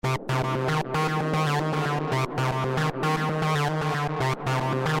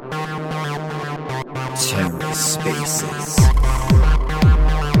TerraSpaces.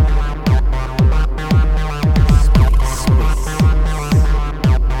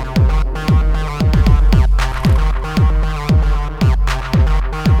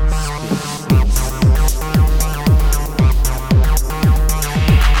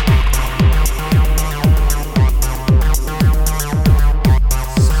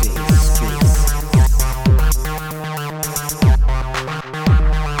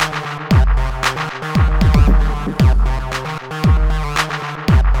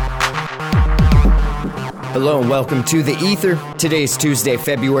 Hello and welcome to The Ether. Today's Tuesday,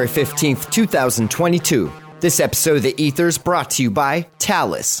 February 15th, 2022. This episode of The Ether is brought to you by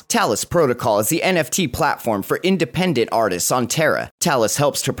Talus. Talus Protocol is the NFT platform for independent artists on Terra. Talus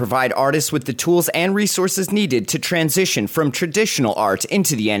helps to provide artists with the tools and resources needed to transition from traditional art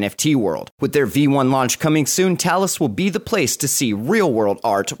into the NFT world. With their V1 launch coming soon, Talus will be the place to see real-world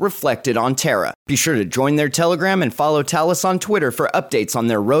art reflected on Terra. Be sure to join their Telegram and follow Talus on Twitter for updates on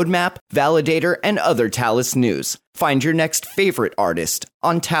their roadmap, validator, and other Talus news. Find your next favorite artist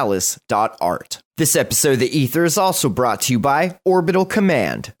on talus.art. This episode of The Ether is also brought to you by Orbital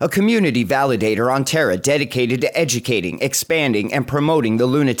Command, a community validator on Terra dedicated to educating, expanding, and promoting the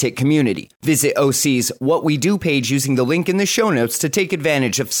lunatic community. Visit OC's What We Do page using the link in the show notes to take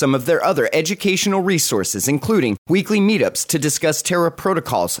advantage of some of their other educational resources, including weekly meetups to discuss Terra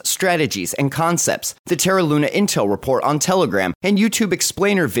protocols, strategies, and concepts, the Terra Luna Intel Report on Telegram, and YouTube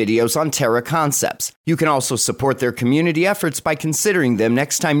explainer videos on Terra concepts. You can also support their community efforts by considering them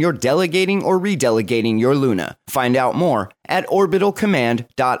next time you're delegating or redelegating your Luna. Find out more at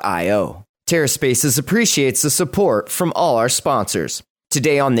orbitalcommand.io. TerraSpaces appreciates the support from all our sponsors.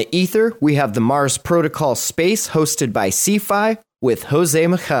 Today on The Ether, we have the Mars Protocol Space hosted by Cephii with Jose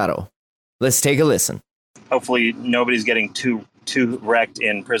Macedo. Let's take a listen. Hopefully nobody's getting too wrecked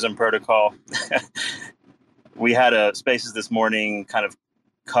in Prism Protocol. We had a Spaces this morning kind of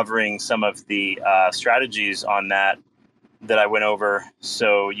covering some of the strategies on that I went over.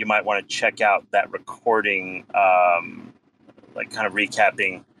 So you might want to check out that recording, like kind of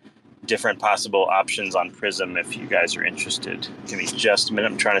recapping different possible options on Prism if you guys are interested. Give me just a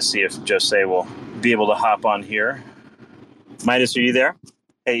minute. I'm trying to see if Jose will be able to hop on here. Midas, are you there?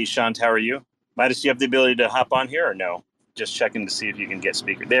 Hey, Shant, how are you? Midas, do you have the ability to hop on here or no? Just checking to see if you can get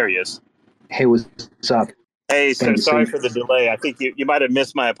speaker. There he is. Hey, what's up? Hey, so sorry for the delay. I think you might have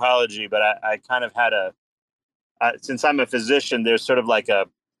missed my apology, but I kind of had since I'm a physician, there's sort of like a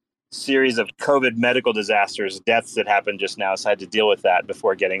series of COVID medical disasters, deaths that happened just now. So I had to deal with that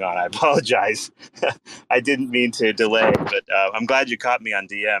before getting on. I apologize. I didn't mean to delay, but I'm glad you caught me on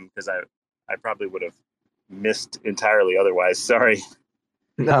DM because I probably would have missed entirely otherwise. Sorry.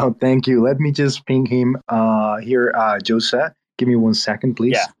 No, thank you. Let me just ping him here, Jose. Give me 1 second,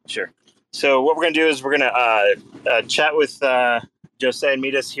 please. Yeah, sure. So what we're going to do is we're going to chat with Jose and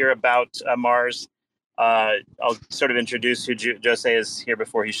Midas here about Mars. I'll sort of introduce who Jose is here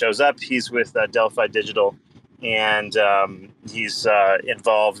before he shows up. He's with Delphi Digital, and he's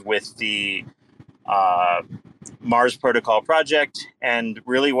involved with the Mars Protocol project. And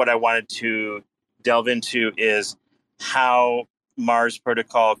really what I wanted to delve into is how Mars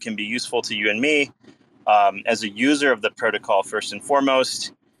Protocol can be useful to you and me as a user of the protocol, first and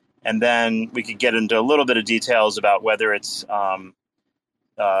foremost. And then we could get into a little bit of details about whether it's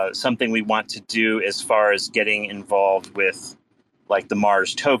something we want to do as far as getting involved with like the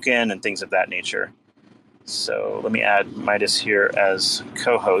Mars token and things of that nature. So let me add Midas here as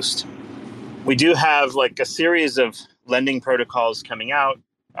co-host. We do have like a series of lending protocols coming out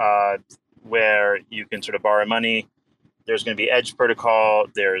where you can sort of borrow money. There's going to be Edge Protocol.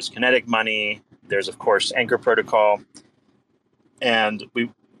 There's Kinetic Money. There's, of course, Anchor Protocol. And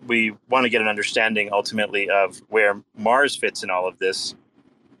we want to get an understanding ultimately of where Mars fits in all of this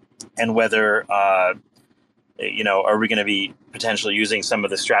and whether, are we going to be potentially using some of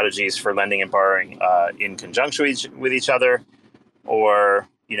the strategies for lending and borrowing in conjunction with each other, or,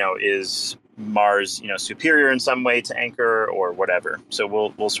 is Mars, superior in some way to Anchor or whatever. So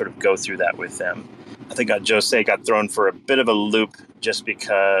we'll sort of go through that with them. I think Jose got thrown for a bit of a loop just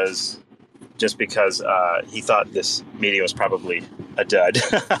because he thought this meeting was probably a dud.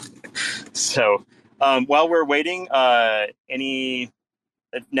 So while we're waiting,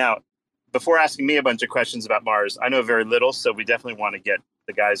 now, before asking me a bunch of questions about Mars, I know very little, so we definitely want to get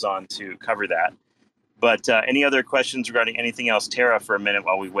the guys on to cover that. But any other questions regarding anything else Terra for a minute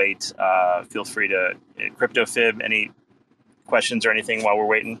while we wait? Feel free to CryptoFib, any questions or anything while we're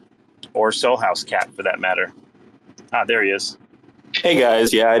waiting? Or Soul House Cat, for that matter. There he is. Hey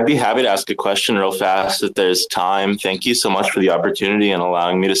guys, yeah, I'd be happy to ask a question real fast if there's time. Thank you so much for the opportunity and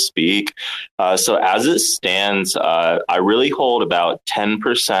allowing me to speak. So as it stands, I really hold about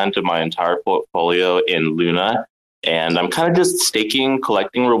 10% of my entire portfolio in Luna, and I'm kind of just staking,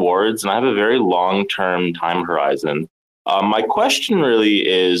 collecting rewards, and I have a very long-term time horizon. My question really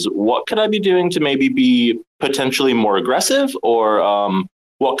is, what could I be doing to maybe be potentially more aggressive, or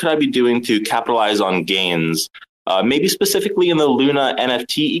what could I be doing to capitalize on gains? Maybe specifically in the Luna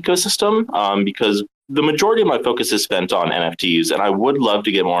NFT ecosystem, because the majority of my focus is spent on NFTs, and I would love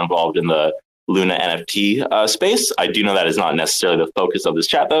to get more involved in the Luna NFT space. I do know that is not necessarily the focus of this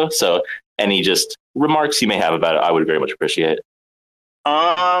chat, though. So any just remarks you may have about it, I would very much appreciate.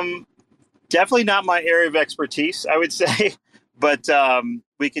 Definitely not my area of expertise, I would say, but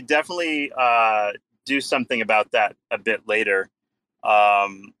we could definitely do something about that a bit later.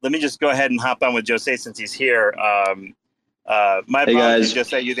 Let me just go ahead and hop on with Jose since he's here. My apologies,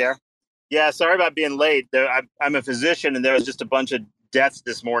 Jose, you there? Yeah, sorry about being late. I'm a physician, and there was just a bunch of deaths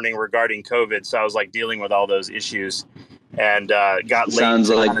this morning regarding COVID, so I was like dealing with all those issues, and got late. Sounds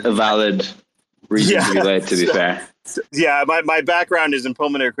like a valid reason to be late, to be fair. Yeah, my background is in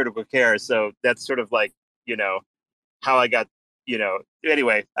pulmonary critical care, so that's sort of like, how I got,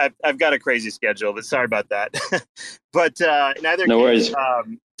 anyway, I've got a crazy schedule, but sorry about that. But in either case,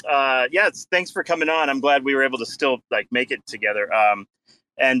 thanks for coming on. I'm glad we were able to still make it together.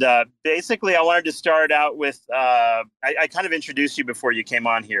 And basically, I wanted to start out with, I kind of introduced you before you came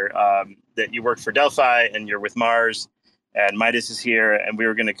on here, that you work for Delphi and you're with Mars, and Midas is here, and we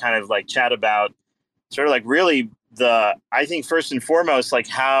were going to kind of chat about sort of really I think first and foremost,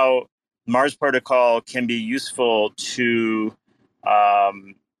 how Mars protocol can be useful to,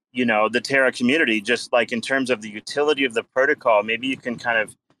 the Terra community, just in terms of the utility of the protocol. Maybe you can kind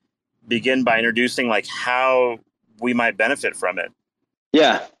of begin by introducing how we might benefit from it.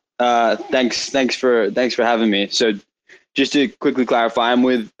 Yeah. Thanks for having me. So just to quickly clarify, I'm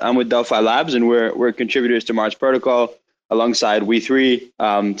with Delphi Labs, and we're contributors to Mars protocol alongside We3,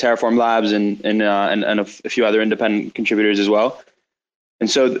 Terraform Labs, and a few other independent contributors as well. And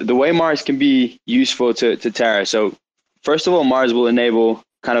so the way Mars can be useful to Terra. So first of all, Mars will enable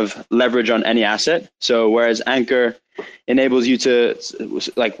kind of leverage on any asset. So whereas Anchor enables you to,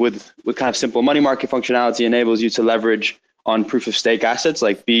 with kind of simple money market functionality, enables you to leverage on proof of stake assets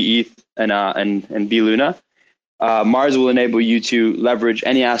like BETH and B Luna, Mars will enable you to leverage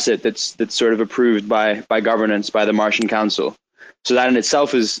any asset that's sort of approved by governance, by the Martian Council. So that in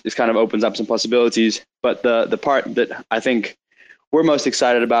itself is kind of opens up some possibilities. But the part that I think we're most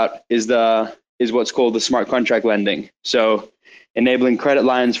excited about is what's called the smart contract lending. So enabling credit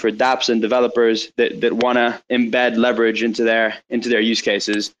lines for dApps and developers that want to embed leverage into their use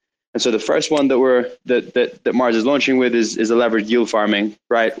cases. And so the first one that Mars is launching with is a leveraged yield farming,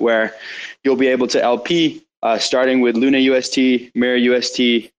 right? Where you'll be able to LP starting with Luna UST, Mirror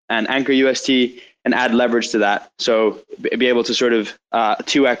UST, and Anchor UST, and add leverage to that. So be able to sort of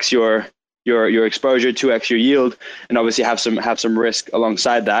 2x your exposure, 2x your yield, and obviously have some risk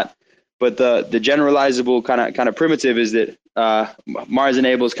alongside that. But the generalizable kind of primitive is that Mars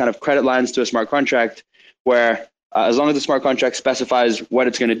enables kind of credit lines to a smart contract where as long as the smart contract specifies what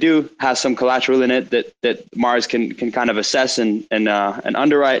it's going to do, has some collateral in it that Mars can kind of assess and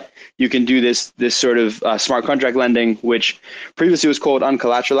underwrite, you can do this sort of smart contract lending, which previously was called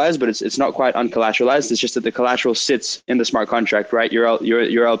uncollateralized, but it's not quite uncollateralized. It's just that the collateral sits in the smart contract, right?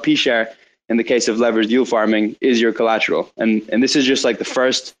 Your LP share in the case of leveraged yield farming is your collateral, and this is just the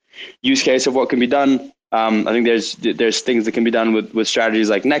first use case of what can be done. I think there's things that can be done with strategies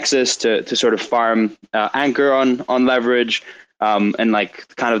like Nexus to sort of farm Anchor on leverage, and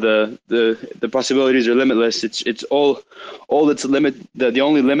kind of the possibilities are limitless. It's all that's limit. The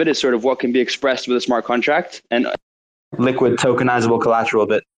only limit is sort of what can be expressed with a smart contract and liquid tokenizable collateral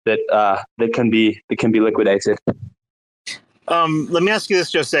that can be liquidated. Let me ask you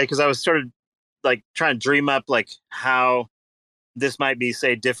this, Jose, because I was sort of trying to dream up how this might be,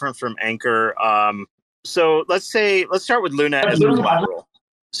 say, different from Anchor. So let's start with Luna as a collateral.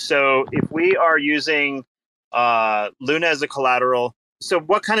 So if we are using Luna as a collateral, so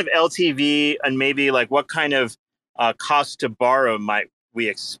what kind of LTV and maybe what kind of cost to borrow might we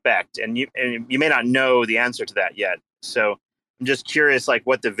expect? And you may not know the answer to that yet. So I'm just curious,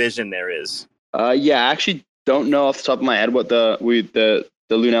 what the vision there is. I actually don't know off the top of my head what the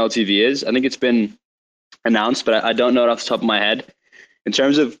Luna LTV is. I think it's been announced, but I don't know it off the top of my head. In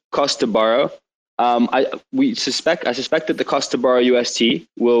terms of cost to borrow, I suspect that the cost to borrow UST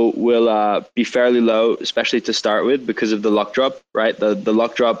will be fairly low, especially to start with, because of the lock drop, right? The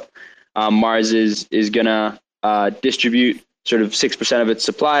lock drop, Mars is gonna distribute sort of 6% of its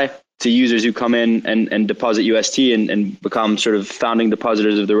supply to users who come in and deposit UST and become sort of founding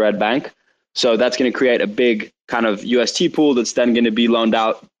depositors of the Red Bank. So that's going to create a big kind of UST pool that's then going to be loaned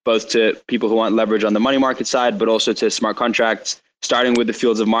out both to people who want leverage on the money market side, but also to smart contracts, starting with the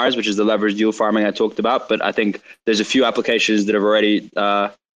Fields of Mars, which is the leverage yield farming I talked about. But I think there's a few applications that have already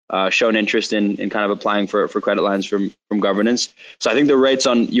shown interest in kind of applying for credit lines from governance. So I think the rates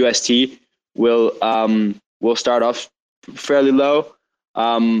on UST will start off fairly low.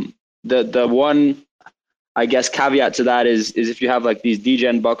 The one, I guess, caveat to that is if you have like these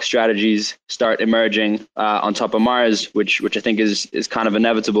degen box strategies start emerging on top of Mars, which I think is kind of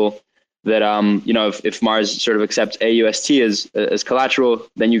inevitable, that if Mars sort of accepts AUST as collateral,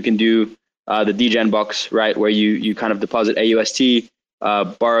 then you can do the degen box, right, where you kind of deposit AUST,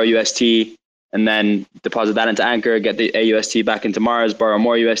 borrow UST, and then deposit that into Anchor, get the AUST back into Mars, borrow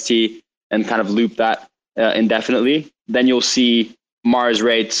more UST, and kind of loop that indefinitely. Then you'll see Mars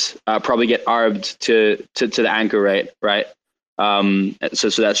rates probably get arbed to the Anchor rate, right? So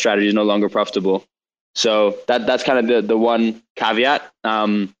that strategy is no longer profitable. So that's kind of the one caveat.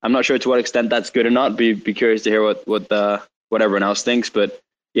 I'm not sure to what extent that's good or not. Be curious to hear what everyone else thinks. But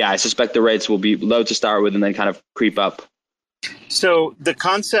yeah, I suspect the rates will be low to start with and then kind of creep up. So the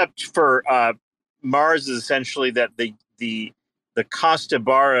concept for Mars is essentially that the cost to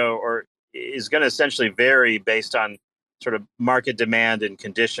borrow is going to essentially vary based on sort of market demand and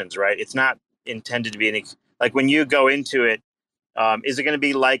conditions, right? It's not intended to be any, like when you go into it, is it going to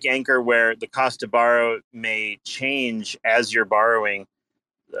be like Anchor where the cost to borrow may change as you're borrowing,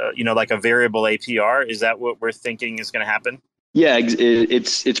 like a variable APR? Is that what we're thinking is going to happen? Yeah,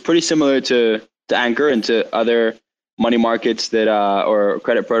 it's pretty similar to Anchor and to other money markets that or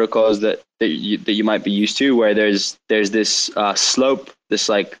credit protocols that you might be used to, where there's this slope, this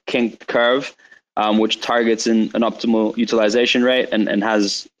like kinked curve, which targets an optimal utilization rate and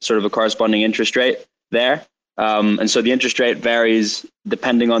has sort of a corresponding interest rate there. And so the interest rate varies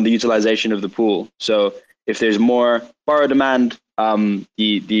depending on the utilization of the pool. So if there's more borrow demand,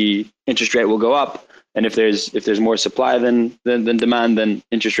 the interest rate will go up. And if there's more supply than demand, then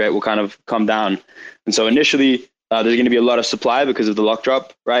interest rate will kind of come down. And so initially, there's going to be a lot of supply because of the lock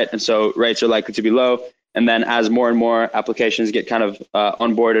drop, right? And so rates are likely to be low. And then as more and more applications get kind of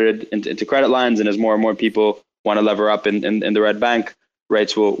onboarded into credit lines, and as more and more people want to lever up in the Red Bank,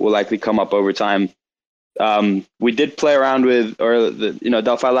 rates will likely come up over time. We did play around with,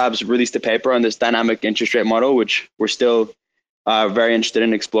 Delphi Labs released a paper on this dynamic interest rate model, which we're still very interested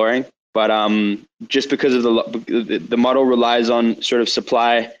in exploring. But just because of the model relies on sort of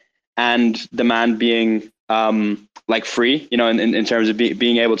supply and demand being like free, in terms of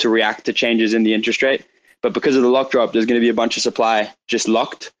being able to react to changes in the interest rate. But because of the lock drop, there's going to be a bunch of supply just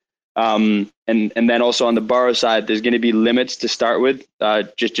locked. And then also on the borrow side, there's going to be limits to start with,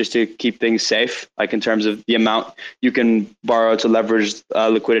 just to keep things safe, like in terms of the amount you can borrow to leverage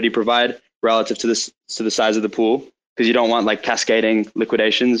liquidity provide relative to the size of the pool, because you don't want like cascading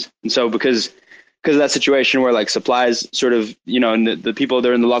liquidations. And so because of that situation where like supplies sort of, and the people that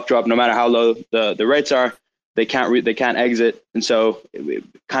are in the lock drop, no matter how low the rates are, they can't exit. And so it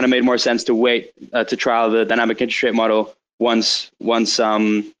kind of made more sense to wait to trial the dynamic interest rate model once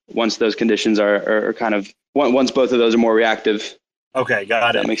those conditions are kind of, once both of those are more reactive. Okay,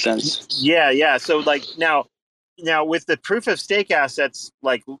 got it. That makes sense. Yeah. So like now with the proof of stake assets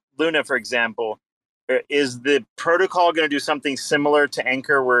like Luna, for example, is the protocol going to do something similar to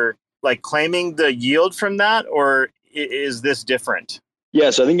Anchor, where like claiming the yield from that, or is this different? Yeah,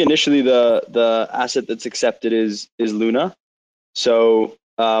 so I think initially the asset that's accepted is Luna. So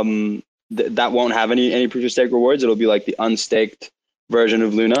that won't have any proof of stake rewards. It'll be like the unstaked version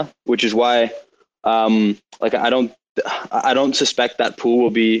of Luna, which is why I don't suspect that pool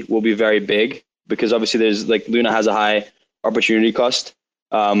will be very big, because obviously there's like Luna has a high opportunity cost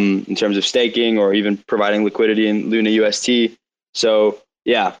in terms of staking or even providing liquidity in Luna UST. So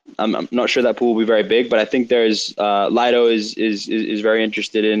yeah, I'm not sure that pool will be very big, but I think there's Lido is very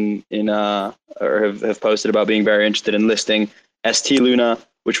interested in or have posted about being very interested in listing ST Luna,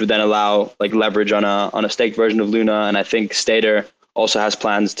 which would then allow like leverage on a staked version of Luna. And I think Stater also has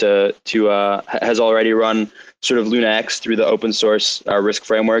plans to has already run sort of Luna X through the open source risk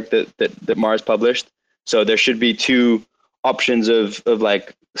framework that Mars published. So there should be two options of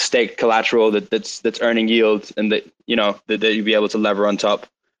like staked collateral that's earning yield, and that you'd be able to lever on top.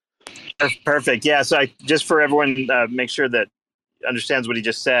 Perfect. Yeah. So just for everyone, make sure that understands what he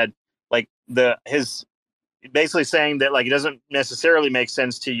just said. Like his basically saying that like it doesn't necessarily make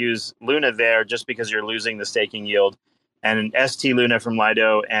sense to use Luna there just because you're losing the staking yield, and ST Luna from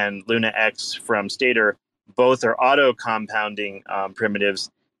Lido and Luna X from Stater both are auto compounding primitives.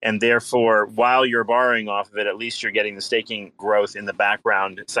 And therefore, while you're borrowing off of it, at least you're getting the staking growth in the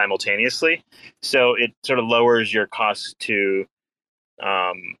background simultaneously. So it sort of lowers your cost to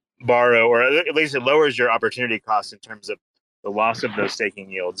borrow, or at least it lowers your opportunity cost in terms of the loss of those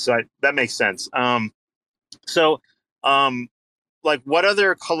staking yields. So that makes sense. So, like, what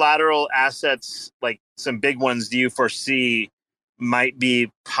other collateral assets, like some big ones, do you foresee might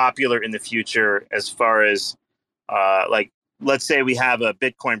be popular in the future as far as like, let's say we have a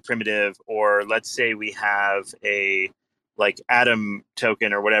Bitcoin primitive, or let's say we have a like Atom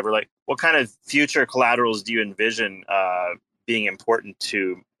token or whatever. Like, what kind of future collaterals do you envision being important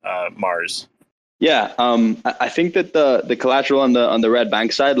to Mars? Yeah, I think that the collateral on the red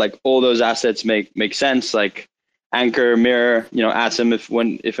bank side, like all those assets make sense. Like Anchor, Mirror, Atom, if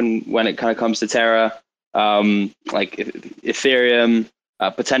and when it kind of comes to Terra, like Ethereum,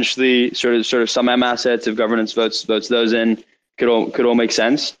 potentially sort of some M assets if governance votes those in, could all make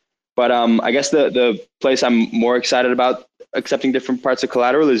sense. But I guess the place I'm more excited about accepting different parts of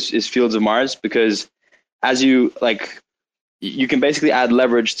collateral is Fields of Mars, because as you can basically add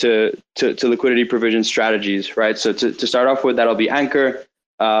leverage to liquidity provision strategies, right? So to start off with, that'll be Anchor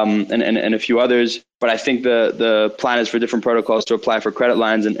and a few others. But I think the plan is for different protocols to apply for credit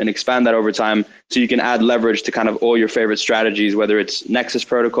lines and expand that over time, so you can add leverage to kind of all your favorite strategies, whether it's Nexus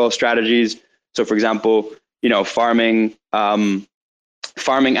protocol strategies. So for example, farming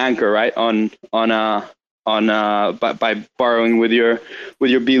Anchor, right, by borrowing with your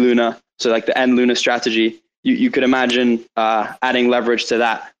B Luna. So like the N Luna strategy. You could imagine adding leverage to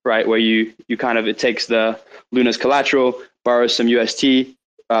that, right? Where you kind of, it takes the Luna's collateral, borrows some UST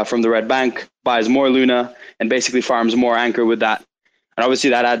from the red bank, buys more Luna, and basically farms more Anchor with that. And obviously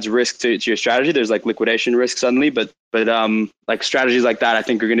that adds risk to your strategy. There's like liquidation risk suddenly, but like strategies like that, I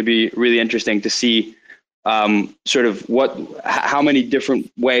think are going to be really interesting to see sort of how many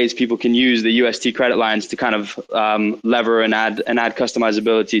different ways people can use the UST credit lines to kind of lever and add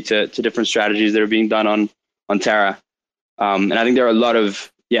customizability to different strategies that are being done on Terra. And I think there are a lot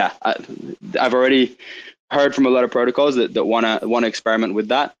of, I've already heard from a lot of protocols that want to experiment with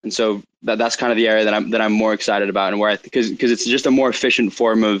that. And so that's kind of the area that I'm more excited about, and where because it's just a more efficient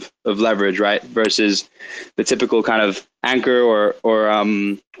form of leverage, right? Versus the typical kind of Anchor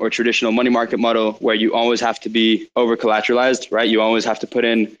or traditional money market model, where you always have to be over collateralized, right? You always have to put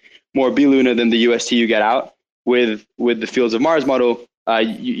in more B Luna than the UST you get out. With the Fields of Mars model,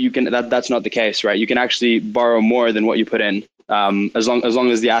 you can that's not the case, right? You can actually borrow more than what you put in, as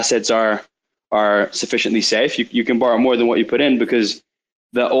long as the assets are sufficiently safe. You can borrow more than what you put in, because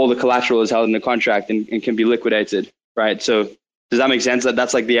all the collateral is held in the contract and can be liquidated, right? So does that make sense?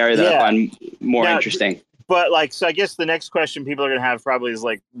 That's like the area that I find more interesting. But so I guess the next question people are going to have probably is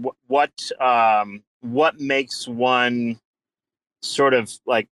like, what makes one sort of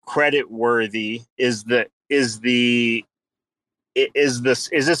like credit worthy? Is this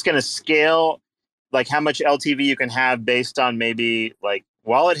going to scale? Like, how much LTV you can have based on maybe like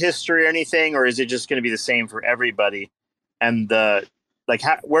wallet history or anything, or is it just going to be the same for everybody? And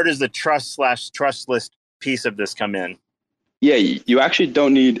where does the trustless piece of this come in? Yeah, you actually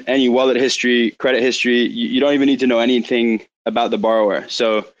don't need any wallet history, credit history. You don't even need to know anything about the borrower.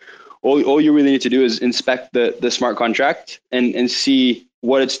 So all you really need to do is inspect the smart contract and see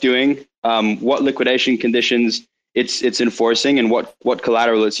what it's doing, what liquidation conditions it's enforcing, and what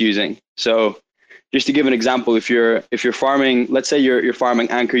collateral it's using. So just to give an example, if you're farming, let's say you're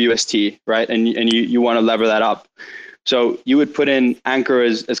farming Anchor UST, right? And you want to lever that up. So you would put in Anchor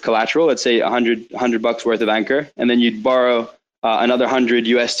as collateral, let's say $100 worth of Anchor, and then you'd borrow another 100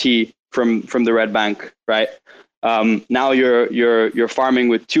 UST from the red bank, right? Now you're farming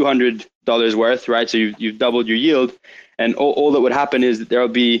with $200 worth, right? So you've doubled your yield, and all that would happen is that there will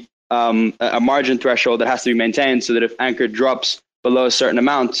be a margin threshold that has to be maintained, so that if Anchor drops below a certain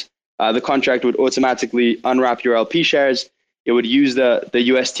amount, the contract would automatically unwrap your LP shares. It would use the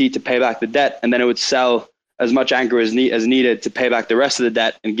UST to pay back the debt, and then it would sell as much Anchor as needed to pay back the rest of the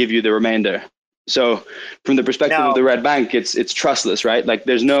debt and give you the remainder. So from the perspective of the red bank, it's trustless, right? Like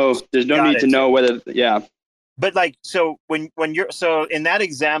there's no need to know whether, yeah. But like, so when you're, so in that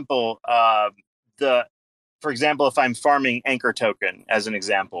example, for example, if I'm farming Anchor token as an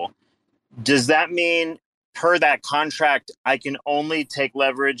example, does that mean per that contract, I can only take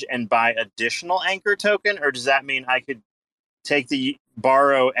leverage and buy additional Anchor token? Or does that mean I could take the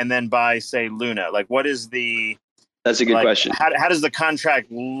borrow and then buy, say, Luna? Like, what is that's a good question. How does the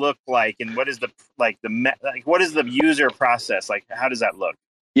contract look like? And what is what is the user process? Like, how does that look?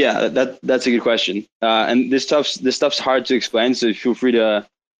 Yeah, that's a good question. And this stuff's hard to explain. So feel free to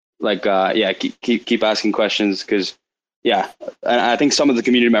keep asking questions, because and I think some of the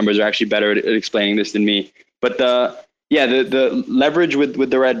community members are actually better at explaining this than me. But the leverage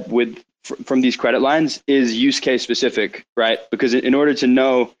from these credit lines is use case specific, right? Because in order to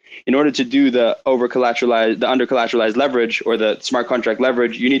do the under collateralized leverage or the smart contract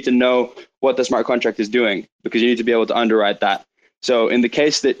leverage, you need to know what the smart contract is doing, because you need to be able to underwrite that. So in the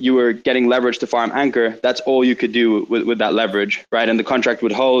case that you were getting leverage to farm anchor, that's all you could do with that leverage, right? And the contract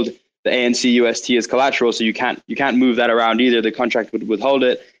would hold the ANC UST as collateral, so you can't move that around either. The contract would withhold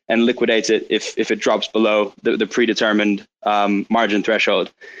it and liquidate it if it drops below the predetermined margin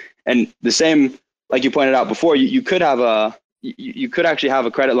threshold. And the same, like you pointed out before, you could actually have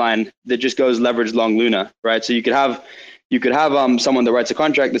a credit line that just goes leveraged long Luna, right? So you could have someone that writes a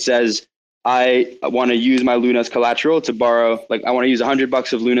contract that says, I want to use my Luna's collateral to borrow, like I want to use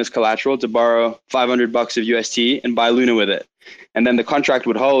 $100 of Luna's collateral to borrow $500 of UST and buy Luna with it. And then the contract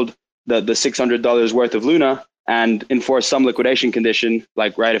would hold the $600 worth of Luna and enforce some liquidation condition,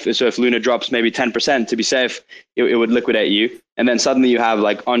 like, right, if Luna drops maybe 10% to be safe, it would liquidate you. And then suddenly you have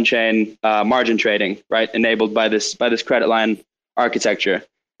like on-chain margin trading, right, enabled by this credit line architecture.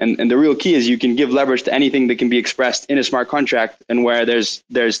 And the real key is you can give leverage to anything that can be expressed in a smart contract, and where there's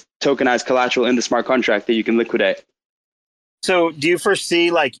tokenized collateral in the smart contract that you can liquidate. So do you foresee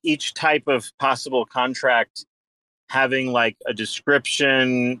like each type of possible contract having like a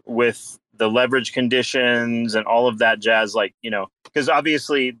description with the leverage conditions and all of that jazz? Like, because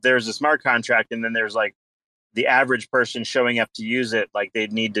obviously there's a smart contract, and then there's like the average person showing up to use it. Like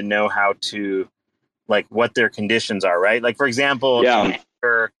they'd need to know how to, like, what their conditions are, right? Like, for example,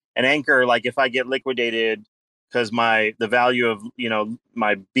 an anchor, like if I get liquidated because the value of,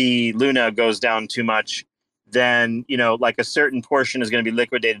 my B Luna goes down too much, then, like a certain portion is going to be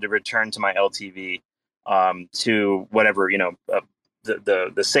liquidated to return to my LTV, to whatever,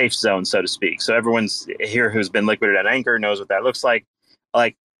 the safe zone, so to speak. So everyone's here who's been liquidated at anchor knows what that looks like.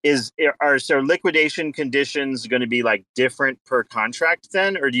 Like, are liquidation conditions going to be like different per contract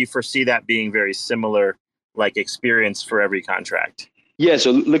then, or do you foresee that being very similar, like experience for every contract? Yeah,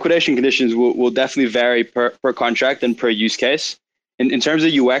 so liquidation conditions will definitely vary per contract and per use case. In terms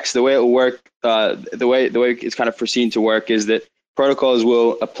of UX, the way it will work, the way it's kind of foreseen to work is that protocols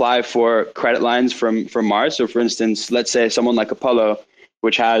will apply for credit lines from Mars. So for instance, let's say someone like Apollo,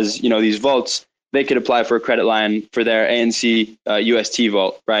 which has these vaults, they could apply for a credit line for their ANC UST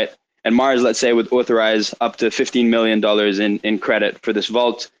vault, right? And Mars, let's say, would authorize up to $15 million in credit for this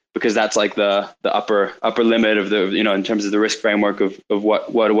vault, because that's like the upper limit of the, in terms of the risk framework of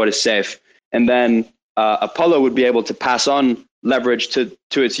what is safe. And then Apollo would be able to pass on leverage to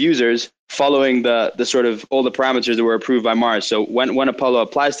its users following the sort of all the parameters that were approved by Mars. So when Apollo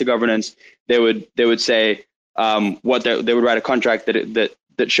applies to governance, they would say they would write a contract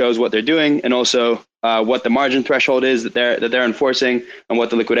that shows what they're doing, and also what the margin threshold is that they're enforcing, and what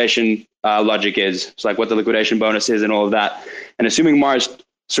the liquidation logic is. So like what the liquidation bonus is and all of that. And assuming Mars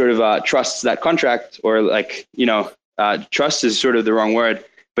sort of trusts that contract, or like, trust is sort of the wrong word,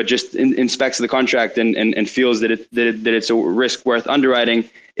 but just inspects the contract and feels that it's a risk worth underwriting,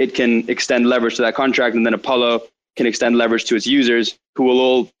 it can extend leverage to that contract, and then Apollo can extend leverage to its users, who will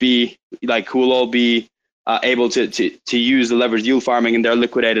all be able to use the leverage yield farming, and they're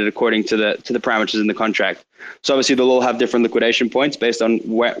liquidated according to the parameters in the contract. So obviously they'll all have different liquidation points based on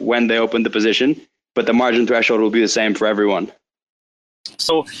when they open the position, but the margin threshold will be the same for everyone.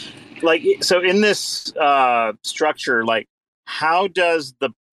 So in this structure, like, how does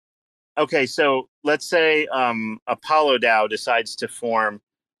so let's say Apollo DAO decides to form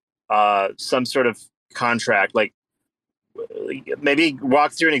some sort of contract, like maybe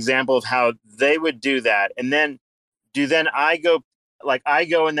walk through an example of how they would do that. And then I go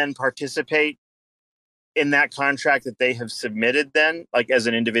and then participate in that contract that they have submitted then, like as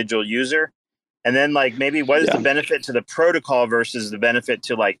an individual user. And then like maybe what is the benefit to the protocol versus the benefit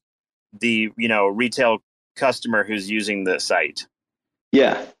to like the, retail customer who's using the site?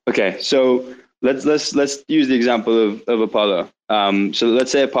 Yeah. Okay. So let's use the example of Apollo. So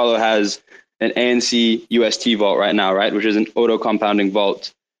let's say Apollo has an ANC UST vault right now, right, which is an auto compounding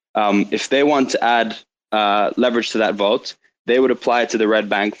vault. If they want to add leverage to that vault, they would apply to the Red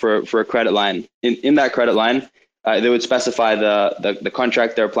Bank for a credit line. In that credit line, they would specify the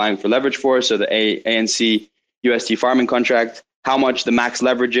contract they're applying for leverage for, so the ANC UST farming contract, how much the max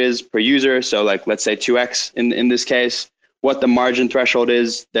leverage is per user, so like let's say 2x in this case, what the margin threshold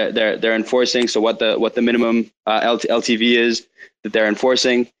is that they're enforcing, so what the minimum LTV is that they're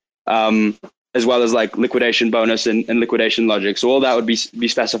enforcing, as well as like liquidation bonus and liquidation logic. So all that would be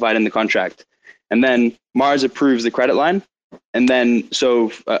specified in the contract. And then Mars approves the credit line, And then,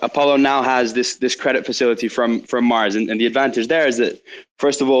 so Apollo now has this credit facility from Mars, and the advantage there is that,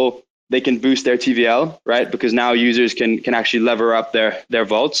 first of all, they can boost their TVL, right? Because now users can actually lever up their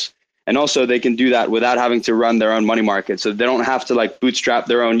vaults, and also they can do that without having to run their own money market. So they don't have to like bootstrap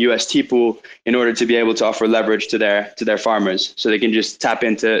their own UST pool in order to be able to offer leverage to their farmers. So they can just tap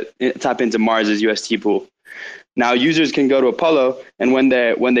into Mars's UST pool. Now users can go to Apollo, and when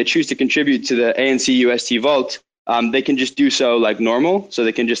they choose to contribute to the ANC UST vault, they can just do so like normal. So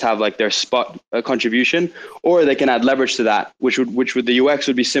they can just have like their spot contribution, or they can add leverage to that, which would the UX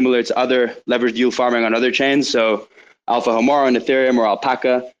would be similar to other leverage yield farming on other chains. So Alpha Homora on Ethereum or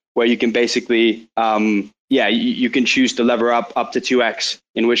Alpaca, where you can basically, you can choose to lever up to 2x,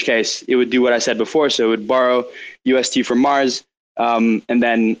 in which case it would do what I said before. So it would borrow UST from Mars, and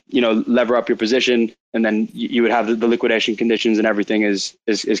then, lever up your position, and then you would have the liquidation conditions and everything is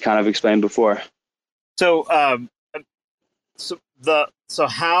kind of explained before. So, so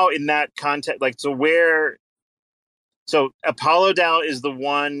how in that context, so Apollo DAO is the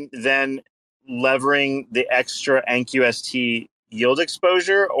one then levering the extra AnkUST yield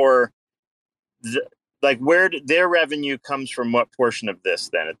exposure, or where their revenue comes from? What portion of this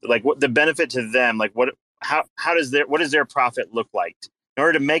then? Like, what the benefit to them? Like, what does their profit look like in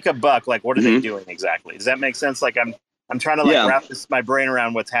order to make a buck? Like, what are they doing exactly? Does that make sense? Like, I'm trying to wrap my brain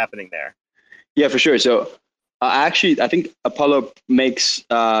around what's happening there. Yeah, for sure. So I think Apollo makes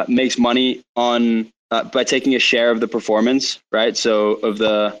money on by taking a share of the performance, right? So of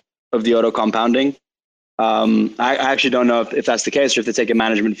the auto compounding. I actually don't know if that's the case or if they take a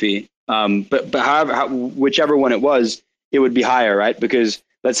management fee. But however, whichever one it was, it would be higher, right? Because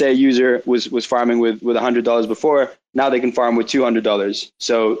let's say a user was farming with $100 before, now they can farm with $200.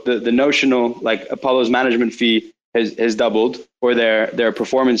 So the notional, like Apollo's management fee has doubled, or their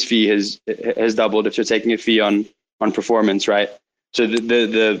performance fee has doubled if they're taking a fee on performance, right? So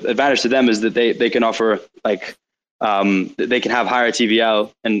the advantage to them is that they can offer they can have higher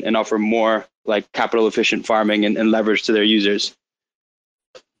TVL and offer more like capital efficient farming and leverage to their users.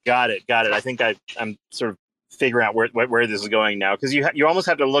 Got it. I think I'm sort of figuring out where this is going now, because you almost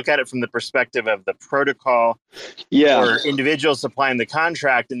have to look at it from the perspective of the protocol or individual supplying the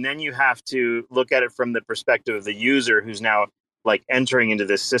contract, and then you have to look at it from the perspective of the user who's now like entering into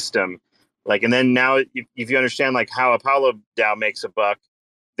this system. Like, and then now if you understand like how Apollo DAO makes a buck,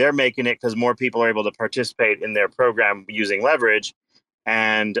 they're making it because more people are able to participate in their program using leverage.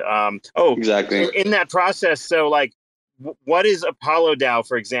 And exactly in that process. So like, what is Apollo DAO,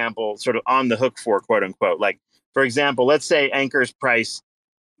 for example, sort of on the hook for, quote unquote? Like, for example, let's say Anchor's price,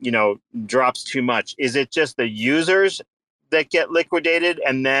 drops too much. Is it just the users that get liquidated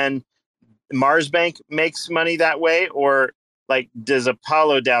and then Mars Bank makes money that way? Or like, does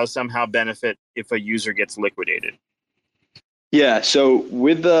Apollo DAO somehow benefit if a user gets liquidated? Yeah. So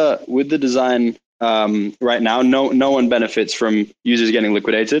with the design right now, no one benefits from users getting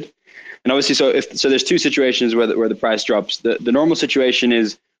liquidated. And obviously, so there's two situations where the price drops. The normal situation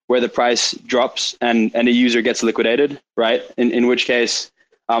is where the price drops and a user gets liquidated, right? In which case,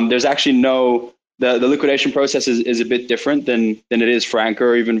 there's actually the liquidation process is a bit different than it is for Anchor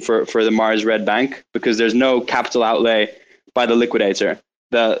or even for the Mars Red Bank, because there's no capital outlay by the liquidator.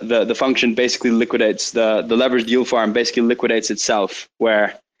 The function basically liquidates the leveraged yield farm basically liquidates itself,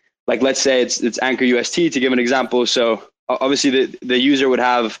 where like, let's say it's Anchor UST, to give an example. So obviously the user would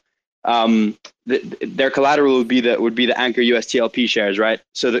have their collateral would be the Anchor UST LP shares, right?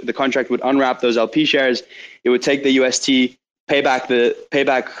 So the contract would unwrap those LP shares. It would take the UST, pay back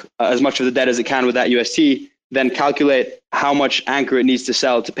as much of the debt as it can with that UST, then calculate how much Anchor it needs to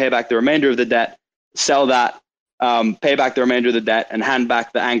sell to pay back the remainder of the debt, sell that, pay back the remainder of the debt, and hand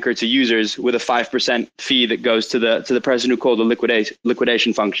back the Anchor to users with a 5% fee that goes to the person who called the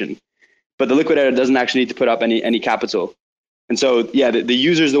liquidation function. But the liquidator doesn't actually need to put up any capital. And so, the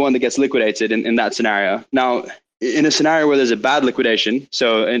user is the one that gets liquidated in that scenario. Now, in a scenario where there's a bad liquidation,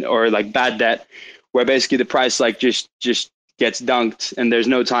 or like bad debt, where basically the price like just gets dunked and there's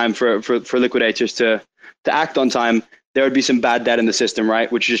no time for liquidators to act on time, there would be some bad debt in the system,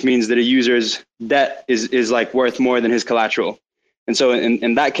 right? Which just means that a user's debt is like worth more than his collateral. And so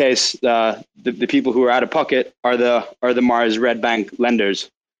in that case, the people who are out of pocket are the Mars Red Bank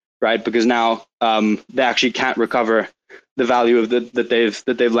lenders, right? Because now they actually can't recover the value of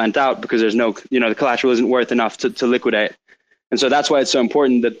that they've lent out, because there's no, the collateral isn't worth enough to liquidate. And so that's why it's so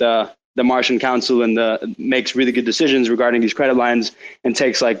important that the Martian Council makes really good decisions regarding these credit lines and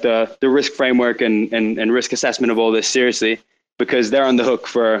takes like the risk framework and risk assessment of all this seriously, because they're on the hook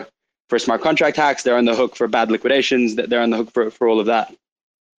for smart contract hacks, they're on the hook for bad liquidations, they're on the hook for all of that.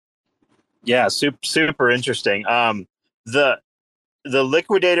 Yeah, super interesting. the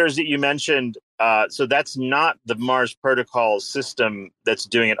liquidators that you mentioned, so that's not the Mars Protocol system that's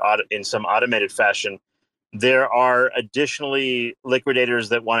doing it in some automated fashion. There are additionally liquidators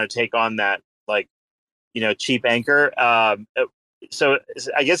that want to take on that, like, cheap Anchor. So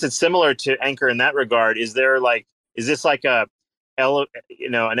I guess it's similar to Anchor in that regard. Is this like an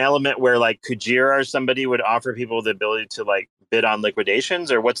element where like Kujira or somebody would offer people the ability to like bid on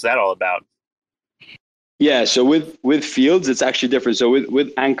liquidations, or what's that all about? Yeah, so with fields, it's actually different. So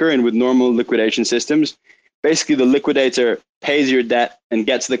with Anchor and with normal liquidation systems, basically the liquidator pays your debt and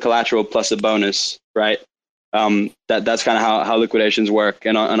gets the collateral plus a bonus, right? That's kind of how liquidations work.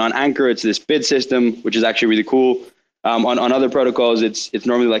 And on Anchor, it's this bid system, which is actually really cool. On other protocols, it's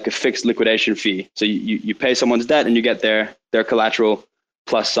normally like a fixed liquidation fee. So you pay someone's debt and you get their collateral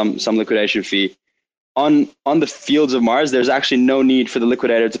plus some liquidation fee. On the fields of Mars, there's actually no need for the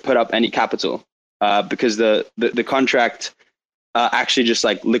liquidator to put up any capital. Because the contract actually just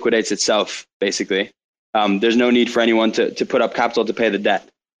like liquidates itself, basically. There's no need for anyone to put up capital to pay the debt.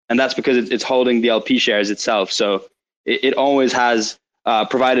 And that's because it's holding the LP shares itself. So it always has,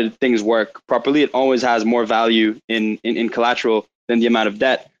 provided things work properly, it always has more value in collateral than the amount of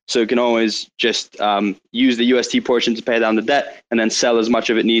debt. So it can always just use the UST portion to pay down the debt and then sell as much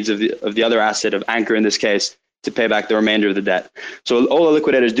of it needs of the other asset, of Anchor in this case, to pay back the remainder of the debt. So all the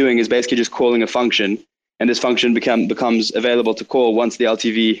liquidator is doing is basically just calling a function, and this function becomes available to call once the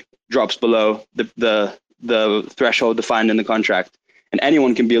LTV drops below the threshold defined in the contract. And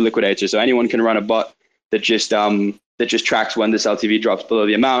anyone can be a liquidator, so anyone can run a bot that just tracks when this LTV drops below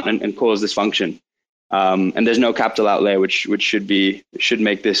the amount and calls this function. And there's no capital outlay, which should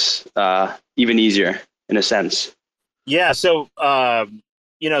make this even easier in a sense. Yeah. So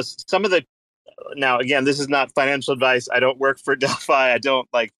some of the, now again, this is not financial advice. I don't work for Delphi. I don't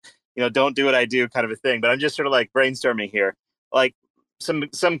don't do what I do kind of a thing, but I'm just sort of like brainstorming here. Like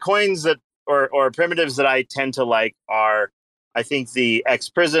some coins that or primitives that I tend to like are, I think the X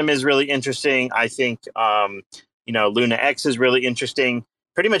Prism is really interesting. I think Luna X is really interesting.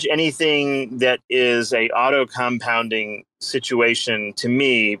 Pretty much anything that is a auto compounding situation to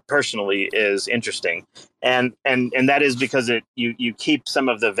me personally is interesting, and that is because you keep some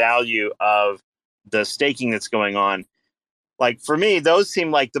of the value of the staking that's going on. Like for me, those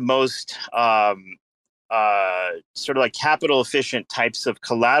seem like the most sort of like capital efficient types of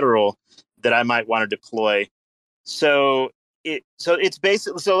collateral that I might want to deploy. So it's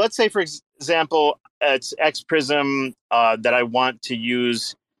basically, so let's say for example, it's X Prism that I want to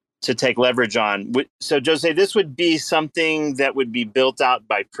use to take leverage on. So Jose, this would be something that would be built out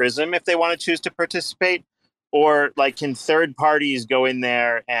by Prism if they want to choose to participate, or like can third parties go in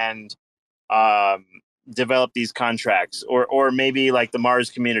there and develop these contracts, or maybe like the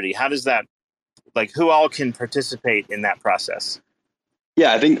Mars community? How does that, like, who all can participate in that process?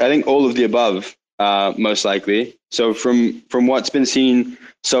 Yeah, I think all of the above, most likely. So from what's been seen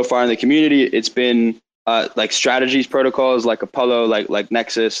so far in the community, it's been like strategies protocols like Apollo, like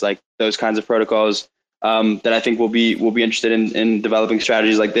Nexus, like those kinds of protocols that I think will be interested in developing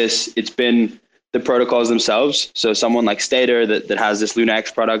strategies like this. It's been the protocols themselves. So someone like Stater that has this Luna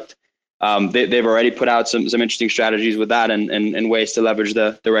X product, they've already put out some interesting strategies with that and ways to leverage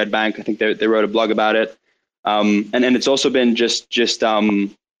the Red Bank. I think they wrote a blog about it. And it's also been just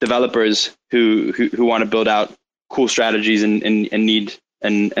developers who want to build out cool strategies and need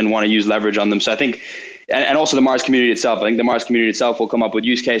and want to use leverage on them. So I think, and also the Mars community itself. I think the Mars community itself will come up with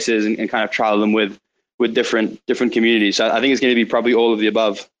use cases and kind of trial them with different communities. So I think it's going to be probably all of the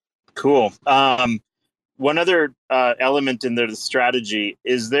above. Cool. One other element in the strategy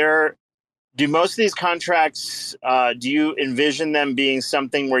is do most of these contracts, do you envision them being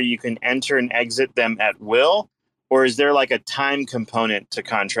something where you can enter and exit them at will? Or is there like a time component to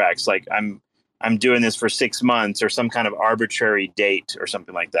contracts? Like I'm doing this for 6 months or some kind of arbitrary date or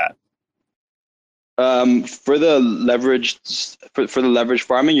something like that? For the leverage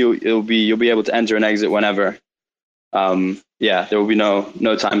farming, you'll be able to enter and exit whenever. There will be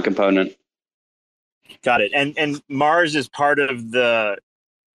no time component. Got it. And Mars is part of the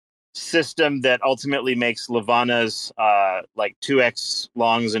system that ultimately makes Levana's like 2x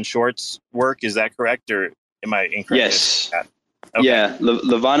longs and shorts work. Is that correct, or am I incorrect? Yes. Okay. Yeah,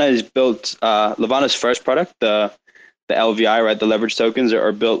 Levana is built. Levana's first product, the LVI, right? The leverage tokens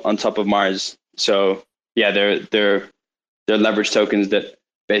are built on top of Mars. So yeah, they're leverage tokens that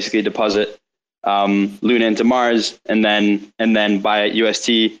basically deposit Luna into Mars, and then buy at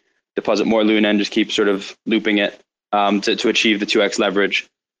UST, deposit more Luna, and just keep sort of looping it to achieve the 2x leverage.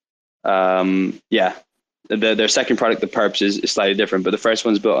 Their second product, the Perps, is slightly different, but the first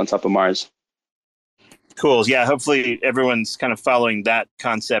one's built on top of Mars. Cool. Yeah. Hopefully everyone's kind of following that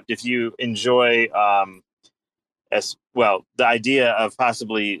concept. If you enjoy, as well, the idea of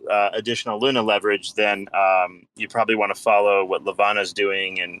possibly additional Luna leverage, then you probably want to follow what Levana's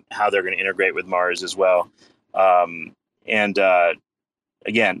doing and how they're going to integrate with Mars as well. And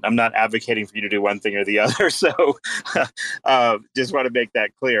again, I'm not advocating for you to do one thing or the other, so just want to make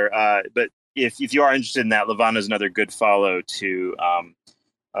that clear. But if you are interested in that, Levana is another good follow to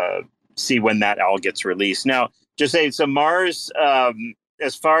see when that all gets released. Now, just say, so Mars,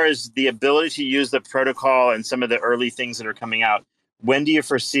 as far as the ability to use the protocol and some of the early things that are coming out, when do you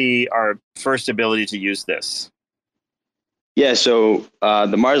foresee our first ability to use this? Yeah, so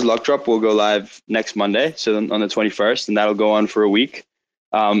the Mars lock drop will go live next Monday, so on the 21st, and that'll go on for a week.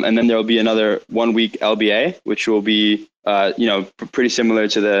 And then there will be another 1 week LBA, which will be pretty similar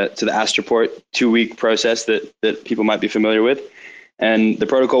to the Astroport 2 week process that people might be familiar with. And the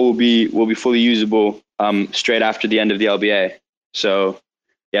protocol will be fully usable straight after the end of the LBA. So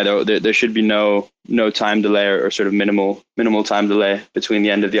yeah, there should be no time delay or sort of minimal time delay between the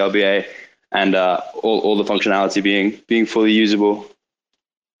end of the LBA and all the functionality being fully usable.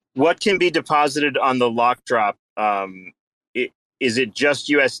 What can be deposited on the lock drop? Is it just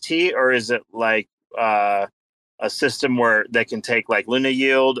UST, or is it like a system where that can take like Luna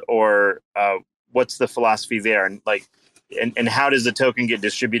yield, or what's the philosophy there? And like, and how does the token get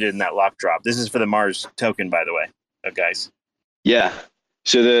distributed in that lock drop? This is for the Mars token, by the way, guys. Yeah.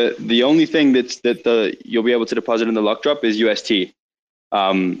 So the only thing that you'll be able to deposit in the lock drop is UST.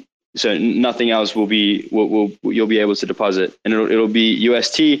 So nothing else you'll be able to deposit, and it'll be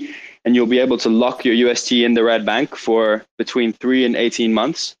UST, and you'll be able to lock your UST in the red bank for between 3 and 18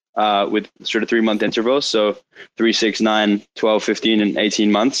 months, with sort of 3-month intervals. So 3, 6, 9, 12, 15, and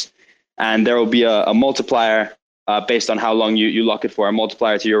 18 months. And there will be a multiplier based on how long you lock it for, a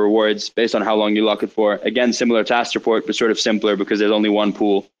multiplier to your rewards based on how long you lock it for. Again, similar to Astroport, but sort of simpler because there's only one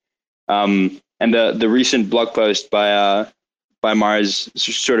pool. And the recent blog post by Mars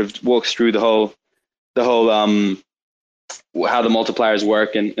sort of walks through the whole how the multipliers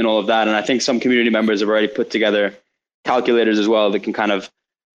work and all of that. And I think some community members have already put together calculators as well that can kind of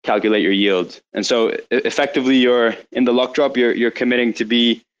calculate your yield. And so effectively, you're in the lock drop, you're committing to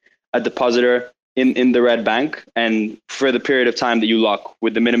be a depositor in the red bank, and for the period of time that you lock,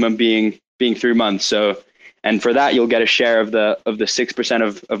 with the minimum being 3 months. So, and for that, you'll get a share of the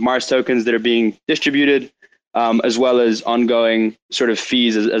 6% of Mars tokens that are being distributed, as well as ongoing sort of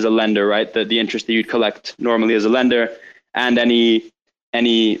fees as a lender, right? The interest that you'd collect normally as a lender, and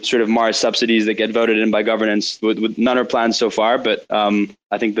any sort of Mars subsidies that get voted in by governance. With none are planned so far, but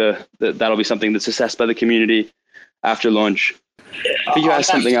I think that'll be something that's assessed by the community after launch. I think you asked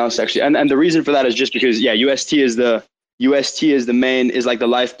something else actually, and the reason for that is just because UST is the main, is like the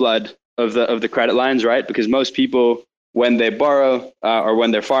lifeblood of the credit lines, right? Because most people, when they borrow or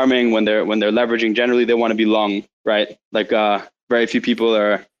when they're farming, when they're leveraging, generally they want to be long, right? Like very few people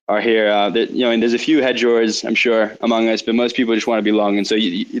are here. And there's a few hedgers, I'm sure, among us, but most people just want to be long, and so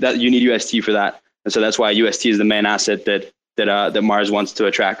you need UST for that, and so that's why UST is the main asset that Mars wants to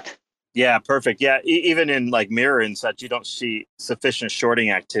attract. Yeah, perfect. Yeah, even in like Mirror and such, you don't see sufficient shorting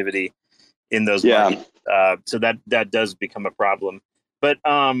activity in those markets. So that does become a problem. But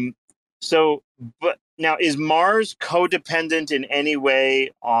but now, is Mars codependent in any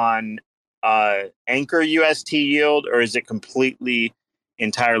way on Anchor UST yield, or is it completely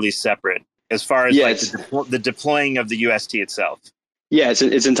entirely separate as far as the deploying of the UST itself? Yeah,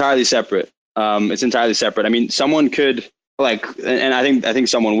 it's entirely separate. It's entirely separate. I mean, someone could and I think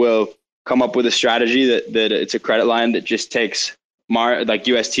someone will come up with a strategy that it's a credit line that just takes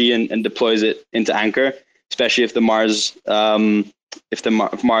UST and deploys it into Anchor, especially if the Mars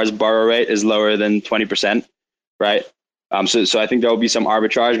if Mars borrow rate is lower than 20%, right? So I think there will be some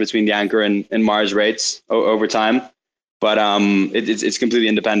arbitrage between the Anchor and Mars rates over time, but it's completely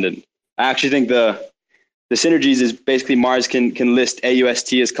independent. I actually think the synergies is basically Mars can list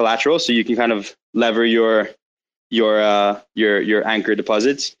AUST as collateral, so you can kind of lever your Anchor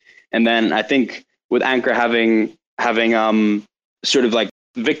deposits. And then I think with Anchor having sort of like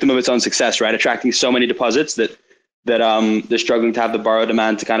victim of its own success, right? Attracting so many deposits that they're struggling to have the borrow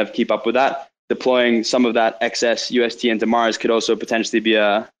demand to kind of keep up with that. Deploying some of that excess UST into Mars could also potentially be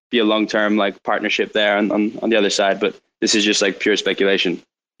a long-term like partnership there on the other side. But this is just like pure speculation.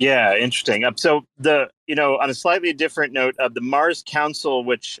 Yeah, interesting. So on a slightly different note, the Mars Council,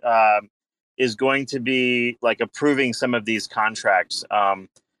 which is going to be like approving some of these contracts.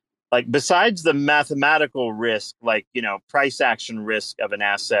 Like besides the mathematical risk, like, price action risk of an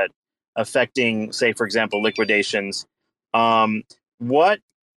asset affecting, say, for example, liquidations, what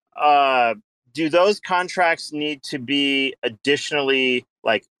do those contracts need to be additionally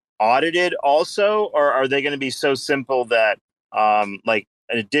like audited also, or are they going to be so simple that like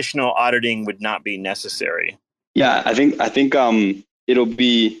an additional auditing would not be necessary? Yeah, I think it'll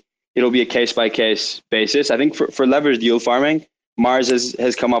be a case by case basis. I think for leveraged yield farming, Mars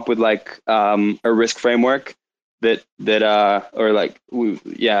has come up with like a risk framework that I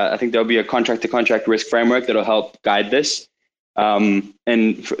think there'll be a contract to contract risk framework that'll help guide this.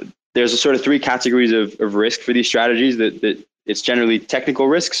 There's a sort of three categories of risk for these strategies that it's generally technical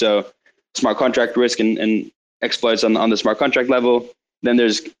risk. So smart contract risk and exploits on the smart contract level. Then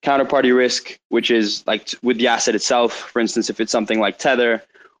there's counterparty risk, which is like with the asset itself. For instance, if it's something like Tether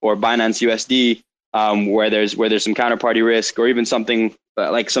or Binance USD, where there's some counterparty risk, or even something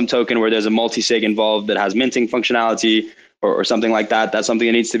like some token where there's a multi-sig involved that has minting functionality or something like that. That's something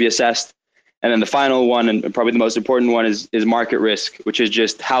that needs to be assessed. And then the final one, and probably the most important one, is market risk, which is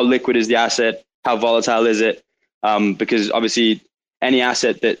just how liquid is the asset, how volatile is it? Because obviously any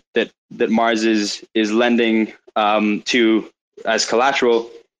asset that Mars is lending to as collateral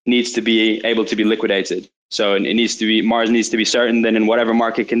needs to be able to be liquidated. So Mars needs to be certain that in whatever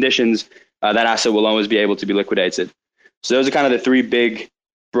market conditions, that asset will always be able to be liquidated. So those are kind of the three big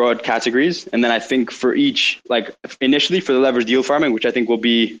broad categories. And then I think for each, like initially for the leveraged yield farming, which I think will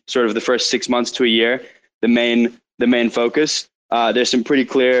be sort of the first 6 months to a year, the main focus, there's some pretty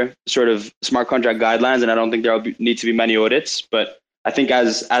clear sort of smart contract guidelines, and I don't think there will need to be many audits. But I think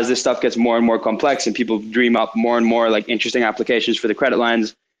as this stuff gets more and more complex and people dream up more and more like interesting applications for the credit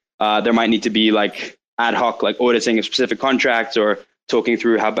lines, there might need to be like ad hoc, like auditing of specific contracts or talking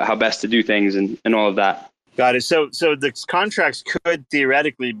through how best to do things and all of that. Got it. So the contracts could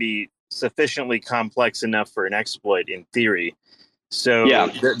theoretically be sufficiently complex enough for an exploit in theory. So yeah,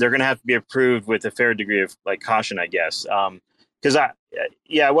 they're going to have to be approved with a fair degree of like caution, I guess. Because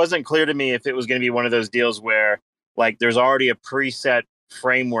it wasn't clear to me if it was going to be one of those deals where like there's already a preset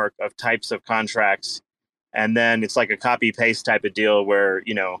framework of types of contracts, and then it's like a copy paste type of deal where,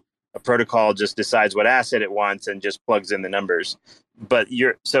 you know, a protocol just decides what asset it wants and just plugs in the numbers. But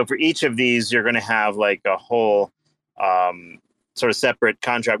so for each of these, you're going to have like a whole sort of separate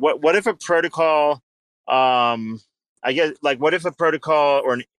contract. What if a protocol, I guess, like what if a protocol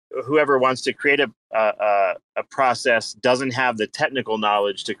or whoever wants to create a process doesn't have the technical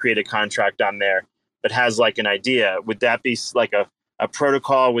knowledge to create a contract on there, but has like an idea? Would that be like a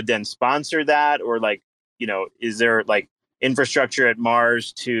protocol would then sponsor that? Or like, you know, is there like infrastructure at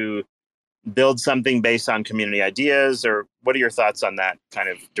Mars to build something based on community ideas? Or what are your thoughts on that kind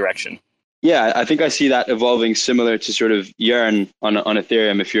of direction? Yeah, I think I see that evolving similar to sort of Yearn on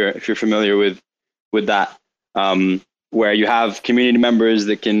Ethereum, if you're familiar with that, where you have community members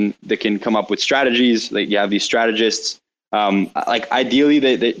that can come up with strategies. Like you have these strategists. Like ideally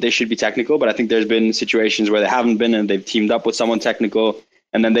they should be technical, but I think there's been situations where they haven't been, and they've teamed up with someone technical,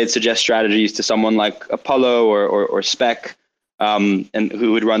 and then they'd suggest strategies to someone like Apollo or Spec, and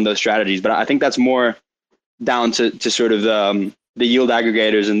who would run those strategies. But I think that's more down to sort of the yield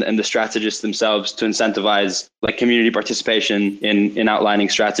aggregators and the strategists themselves to incentivize like community participation in outlining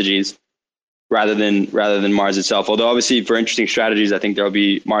strategies rather than Mars itself. Although obviously for interesting strategies, I think there'll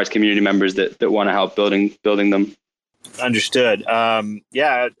be Mars community members that want to help building them. Understood.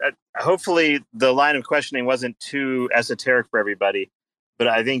 Hopefully the line of questioning wasn't too esoteric for everybody, but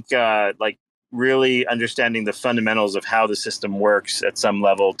I think like really understanding the fundamentals of how the system works at some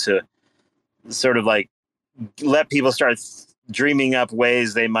level to sort of like let people start dreaming up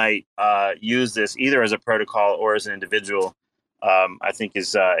ways they might use this either as a protocol or as an individual, I think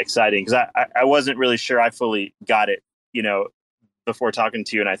is exciting, because I wasn't really sure I fully got it, you know, before talking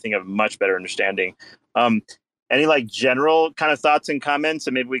to you, and I think I have a much better understanding. Any like general kind of thoughts and comments,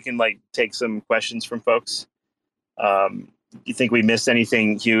 and maybe we can like take some questions from folks. You think we missed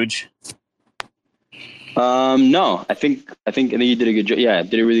anything huge? No, I think you did a good job. Yeah,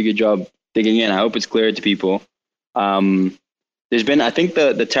 did a really good job digging in. I hope it's clear to people. There's been, I think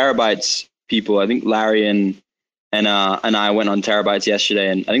the Terabytes people, I think Larry and I went on Terabytes yesterday,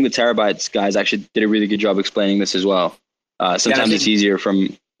 and I think the Terabytes guys actually did a really good job explaining this as well. Sometimes it's easier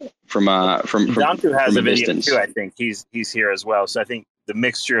from Dantu has a video distance too. I think he's here as well. So I think the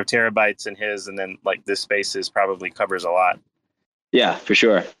mixture of Terabytes and his, and then like this Spaces probably covers a lot. Yeah, for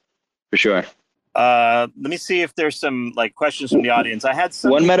sure. Let me see if there's some like questions from the audience. I had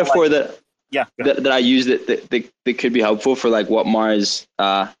some one metaphor that I use that could be helpful for like what Mars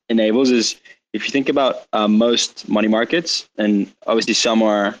enables is, if you think about most money markets, and obviously some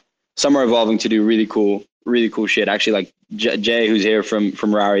are evolving to do really cool shit. Actually, like Jay, who's here from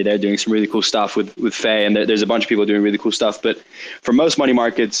Rari, they're doing some really cool stuff with Faye, and there's a bunch of people doing really cool stuff. But for most money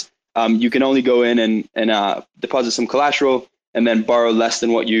markets, you can only go in and deposit some collateral and then borrow less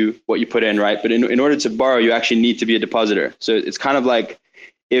than what you put in, right? But in order to borrow, you actually need to be a depositor. So it's kind of like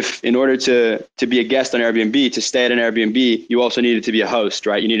if in order to be a guest on Airbnb, to stay at an Airbnb, you also needed to be a host,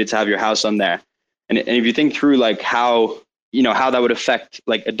 right? You needed to have your house on there. And if you think through like how that would affect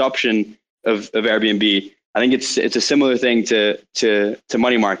like adoption of Airbnb, I think it's a similar thing to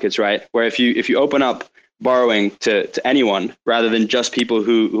money markets, right? Where if you open up borrowing to anyone rather than just people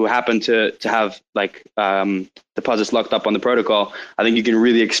who happen to have like deposits locked up on the protocol, I think you can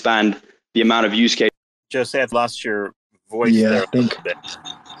really expand the amount of use cases. Jose, I've lost your voice there a little bit.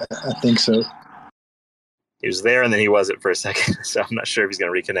 I think so. He was there and then he wasn't for a second, so I'm not sure if he's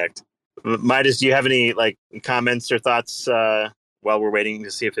going to reconnect. Midas, do you have any like comments or thoughts while we're waiting to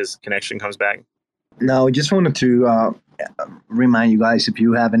see if his connection comes back? No, I just wanted to remind you guys, if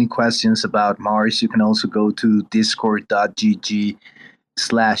you have any questions about Mars, you can also go to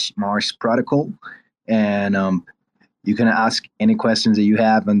discord.gg/Mars protocol, and you can ask any questions that you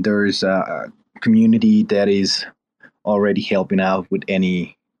have, and there's a community that is already helping out with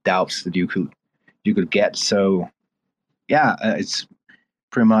any doubts that you could get. So yeah, it's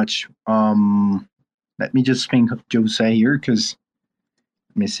pretty much let me just ping Jose here, because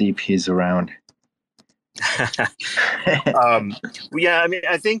let me see if he's around. Yeah, I mean,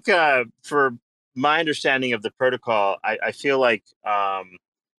 I think for my understanding of the protocol, I feel like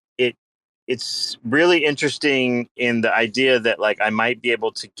it's really interesting in the idea that like I might be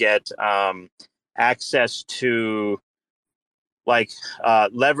able to get access to like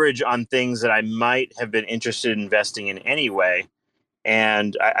leverage on things that I might have been interested in investing in anyway.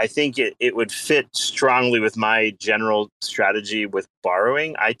 And I think it would fit strongly with my general strategy with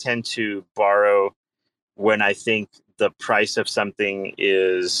borrowing. I tend to borrow when I think the price of something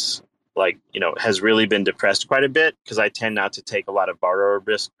is like, has really been depressed quite a bit, because I tend not to take a lot of borrower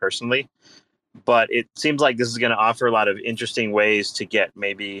risk personally. But it seems like this is going to offer a lot of interesting ways to get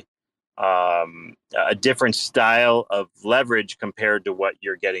maybe a different style of leverage compared to what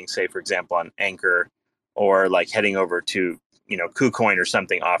you're getting, say, for example, on Anchor, or like heading over to, KuCoin or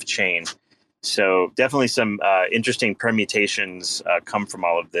something off chain. So definitely some interesting permutations come from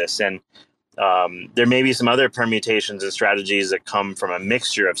all of this. And there may be some other permutations and strategies that come from a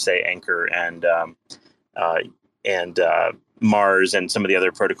mixture of, say, Anchor and Mars and some of the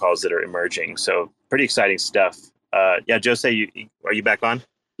other protocols that are emerging. So pretty exciting stuff. Yeah, Jose, are you back on?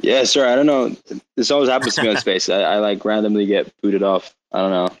 Yeah, sir. I don't know. This always happens to me on Space. I like randomly get booted off. I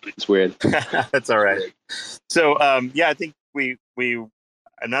don't know. It's weird. That's all right. So yeah, I think we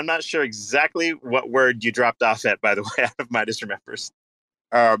and I'm not sure exactly what word you dropped off at, by the way. I have Midas remembers.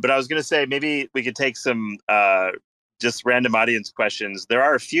 But I was going to say maybe we could take some just random audience questions. There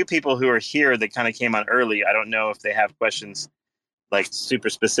are a few people who are here that kind of came on early. I don't know if they have questions like super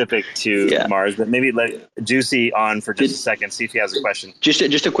specific to Mars, but maybe let Juicy on for just a second, see if he has a question. Just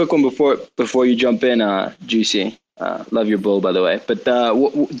a quick one before you jump in, Juicy. Love your bull, by the way. But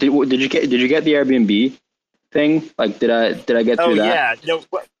did you get the Airbnb thing? Like, did I get through that? Yeah. No.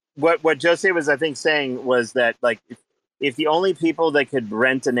 What Jose was, I think, saying was that like if the only people that could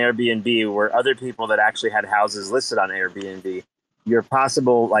rent an Airbnb were other people that actually had houses listed on Airbnb, your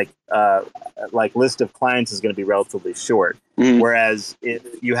possible like list of clients is going to be relatively short. Mm-hmm. Whereas if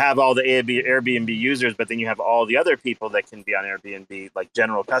you have all the Airbnb users, but then you have all the other people that can be on Airbnb, like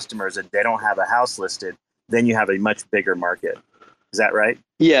general customers, and they don't have a house listed, then you have a much bigger market. Is that right?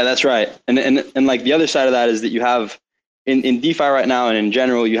 Yeah, that's right. And like the other side of that is that you have in DeFi right now, and in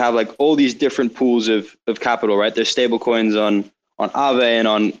general, you have like all these different pools of capital, right? There's stable coins on Aave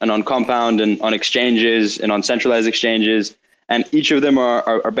and on Compound and on exchanges and on centralized exchanges. And each of them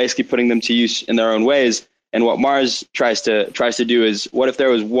are basically putting them to use in their own ways. And what Mars tries to do is, what if there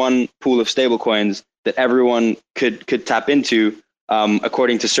was one pool of stable coins that everyone could tap into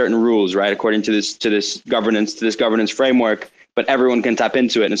according to certain rules, right? According to this governance framework, but everyone can tap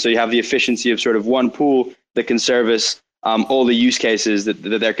into it. And so you have the efficiency of sort of one pool that can service all the use cases that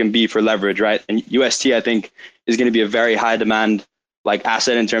there can be for leverage, right? And UST, I think, is going to be a very high demand like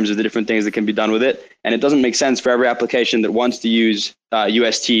asset in terms of the different things that can be done with it. And it doesn't make sense for every application that wants to use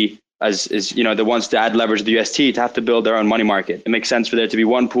UST that wants to add leverage to the UST to have to build their own money market. It makes sense for there to be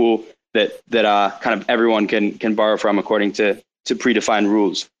one pool that kind of everyone can borrow from according to predefined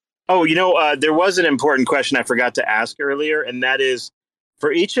rules. Oh, there was an important question I forgot to ask earlier, and that is,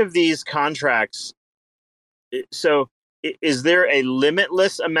 for each of these contracts, so is there a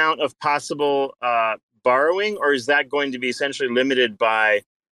limitless amount of possible borrowing, or is that going to be essentially limited by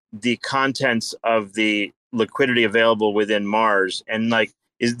the contents of the liquidity available within Mars? And like,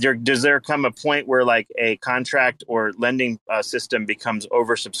 does there come a point where like a contract or lending system becomes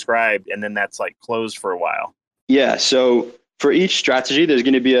oversubscribed and then that's like closed for a while? Yeah. So for each strategy, there's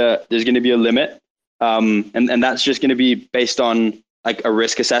going to be a limit, and that's just going to be based on like a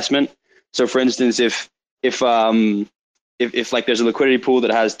risk assessment. So for instance, if like there's a liquidity pool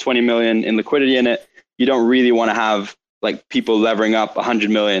that has 20 million in liquidity in it, you don't really want to have like people levering up 100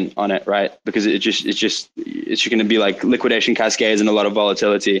 million on it, right? Because it's just going to be like liquidation cascades and a lot of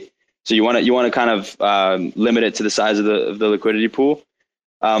volatility. So you want to kind of limit it to the size of the liquidity pool.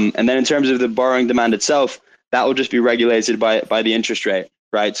 And then in terms of the borrowing demand itself, that will just be regulated by the interest rate,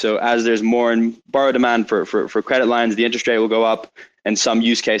 right? So as there's more and borrow demand for credit lines, the interest rate will go up, and some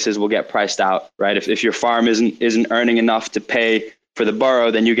use cases will get priced out, right? If your farm isn't earning enough to pay for the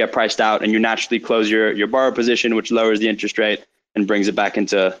borrow, then you get priced out, and you naturally close your borrow position, which lowers the interest rate and brings it back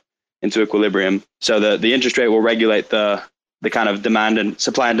into equilibrium. So the interest rate will regulate the kind of demand and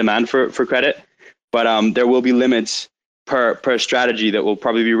supply and demand for credit, but there will be limits per strategy that will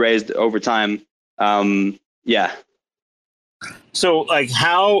probably be raised over time. Yeah. So like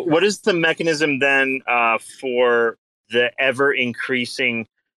what is the mechanism then for the ever increasing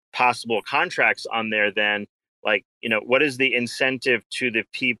possible contracts on there then? Like, what is the incentive to the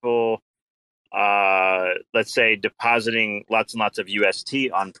people, let's say, depositing lots and lots of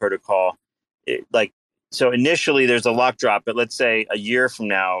UST on protocol? So initially there's a lock drop, but let's say a year from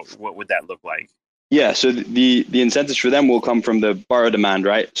now, what would that look like? Yeah, so the incentives for them will come from the borrow demand,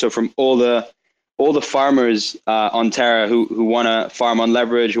 right? So from all the farmers on Terra who want to farm on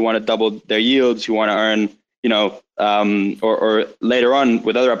leverage, who want to double their yields, who want to earn, or later on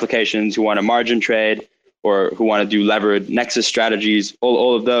with other applications who want to margin trade or who want to do levered nexus strategies,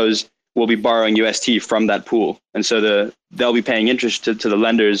 all of those will be borrowing UST from that pool. And so they'll be paying interest to the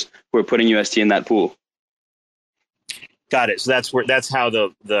lenders who are putting UST in that pool. Got it. So that's how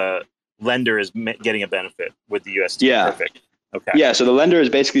the lender is getting a benefit with the UST. Yeah. Perfect. Okay. Yeah. So the lender is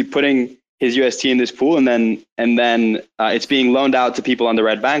basically putting his UST in this pool, and then it's being loaned out to people on the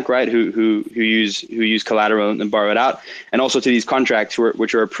red bank, right? Who use collateral and borrow it out, and also to these contracts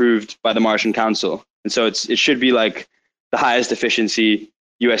which are approved by the Martian Council. And so it should be like the highest efficiency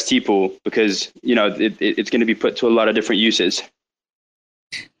UST pool because it's going to be put to a lot of different uses.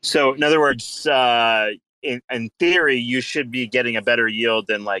 So in other words, in theory, you should be getting a better yield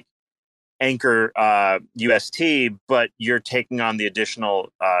than like Anchor UST, but you're taking on the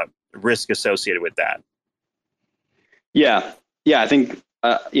additional risk associated with that. Yeah, I think.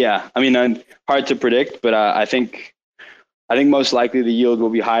 I mean, hard to predict, but I think most likely the yield will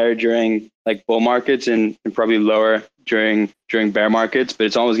be higher during like bull markets and probably lower during bear markets. But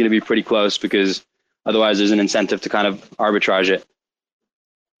it's always going to be pretty close because otherwise there's an incentive to kind of arbitrage it.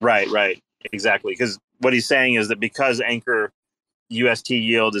 Right, exactly. Because what he's saying is that because Anchor UST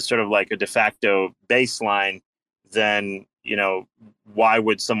yield is sort of like a de facto baseline, then why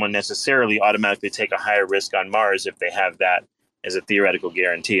would someone necessarily automatically take a higher risk on Mars if they have that as a theoretical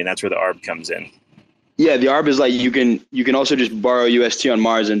guarantee? And that's where the ARB comes in. Yeah, the ARB is like you can also just borrow UST on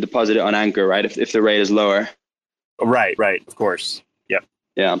Mars and deposit it on Anchor, right? If the rate is lower. Right, of course. Yep.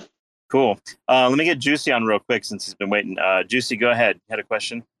 Yeah. Cool. Let me get Juicy on real quick since he's been waiting. Juicy, go ahead. You had a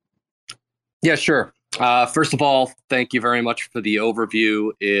question? Yeah, sure. First of all, thank you very much for the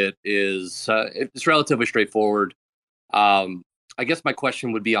overview. It's relatively straightforward. I guess my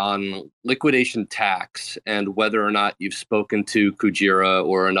question would be on liquidation tax and whether or not you've spoken to Kujira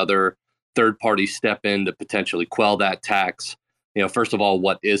or another third-party step in to potentially quell that tax. First of all,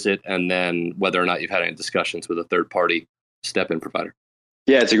 what is it? And then whether or not you've had any discussions with a third-party step-in provider.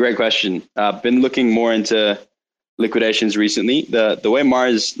 Yeah, it's a great question. I've been looking more into liquidations recently. The way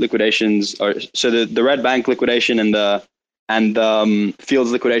Mars liquidations are, so the red bank liquidation and the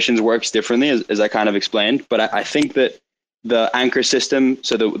Fields liquidations works differently, as I kind of explained. But I think that the Anchor system,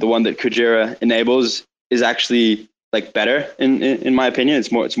 so the one that Kujira enables, is actually like better in my opinion.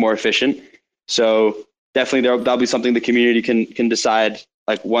 It's more efficient. So definitely that'll be something the community can decide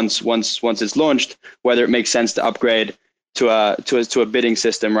like once it's launched whether it makes sense to upgrade to a bidding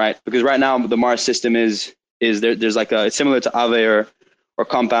system, right? Because right now the Mars system is there's like it's similar to Aave or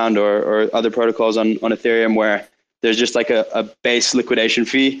Compound or other protocols on Ethereum where there's just like a base liquidation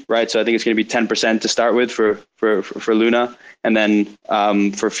fee, right? So I think it's going to be 10% to start with for Luna, and then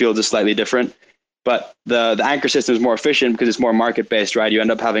for Fields is slightly different. But the Anchor system is more efficient because it's more market based, right? You end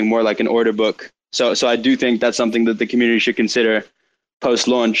up having more like an order book. So I do think that's something that the community should consider post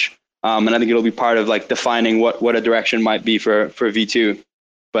launch, and I think it'll be part of like defining what a direction might be for V2.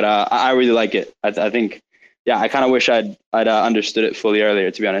 But I really like it. I think, yeah, I kind of wish I'd understood it fully earlier,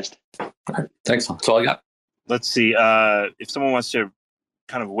 to be honest. All right, thanks. That's all I got. Let's see. If someone wants to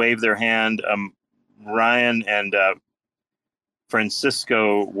kind of waved their hand. Ryan and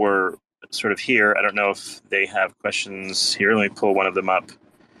Francisco were sort of here. I don't know if they have questions here. Let me pull one of them up.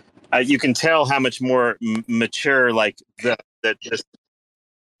 You can tell how much more mature, like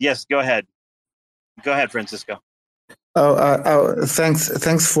Yes, go ahead. Go ahead, Francisco.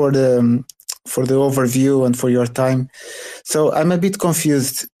 Thanks for the overview and for your time. So I'm a bit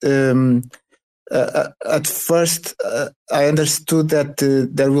confused. At first, I understood that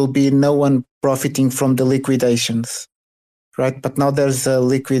there will be no one profiting from the liquidations, right? But now there's a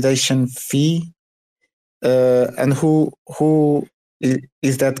liquidation fee, and who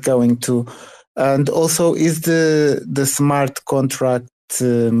is that going to? And also, is the smart contract,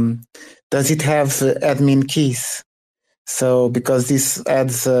 does it have admin keys? So because this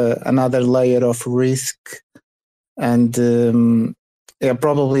adds another layer of risk, and yeah,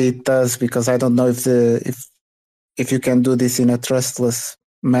 probably it does, because I don't know if you can do this in a trustless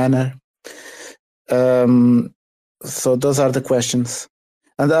manner. So those are the questions.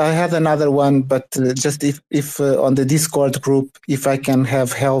 And I had another one, but just if on the Discord group, if I can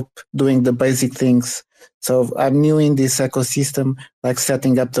have help doing the basic things. So I'm new in this ecosystem, like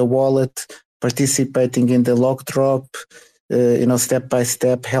setting up the wallet, participating in the lock drop, step by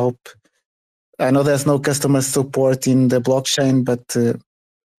step help. I know there's no customer support in the blockchain, but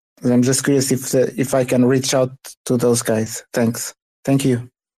I'm just curious if I can reach out to those guys. Thank you.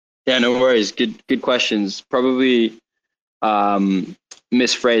 Yeah, no worries. Good questions. Probably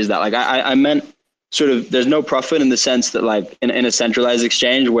misphrased that. Like I meant sort of there's no profit in the sense that like in a centralized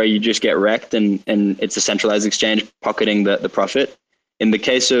exchange where you just get wrecked and it's a centralized exchange pocketing the profit. In the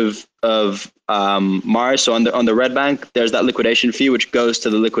case of Mars, so on the red bank, there's that liquidation fee which goes to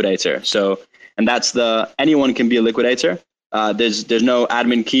the liquidator. So and that's anyone can be a liquidator. There's no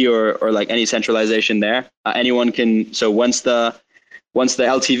admin key or like any centralization there. Anyone can. So once the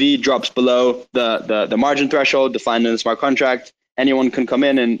LTV drops below the margin threshold defined in the smart contract, anyone can come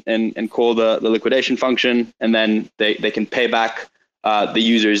in and call the liquidation function, and then they can pay back the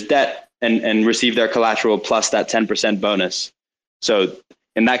user's debt and receive their collateral plus that 10% bonus. So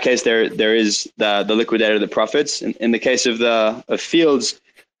in that case, there is the liquidator that profits. In the case of Fields,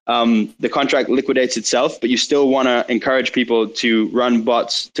 the contract liquidates itself, but you still want to encourage people to run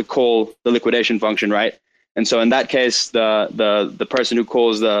bots to call the liquidation function, right? And so in that case, the person who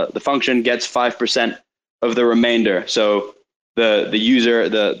calls the function gets 5% of the remainder. So the user,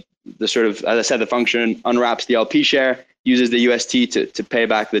 the sort of, as I said, the function unwraps the LP share, uses the UST to pay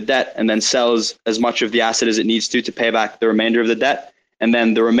back the debt, and then sells as much of the asset as it needs to pay back the remainder of the debt. And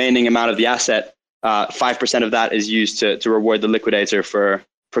then the remaining amount of the asset, 5% of that is used to reward the liquidator for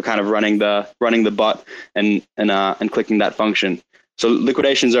kind of running the bot and clicking that function. So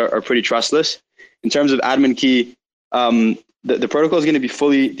liquidations are pretty trustless. In terms of admin key, the protocol is going to be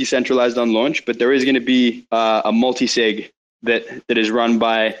fully decentralized on launch, but there is going to be a multi-sig that is run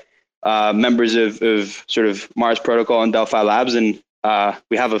by members of sort of Mars Protocol and Delphi Labs, and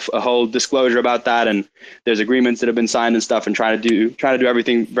we have a whole disclosure about that, and there's agreements that have been signed and stuff, and trying to do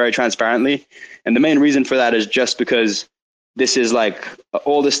everything very transparently. And the main reason for that is just because this is like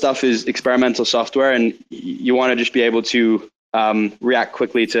all this stuff is experimental software, and you want to just be able to react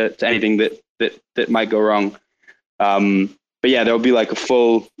quickly to anything that might go wrong. But yeah, there'll be like a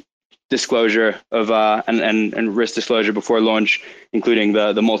full disclosure of and risk disclosure before launch, including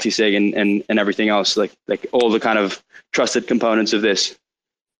the multi-sig and everything else, like all the kind of trusted components of this.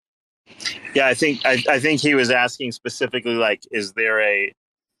 Yeah, I think he was asking specifically, like, is there a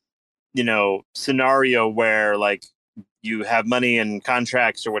scenario where like you have money and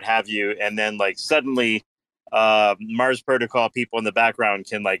contracts or what have you, and then like suddenly Mars Protocol people in the background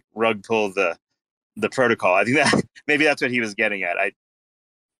can like rug pull the protocol. I think that maybe that's what he was getting at. I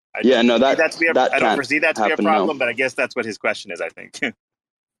don't foresee that to be a problem, but I guess that's what his question is, I think.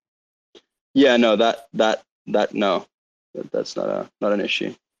 Yeah, no, that's not an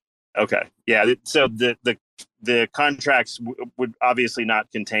issue. Okay. Yeah. So the contracts would obviously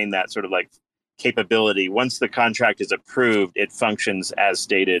not contain that sort of like capability. Once the contract is approved, it functions as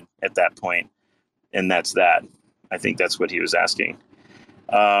stated at that point, and that's that. I think that's what he was asking.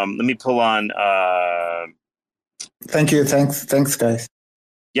 Let me pull on. Thank you. Thanks, guys.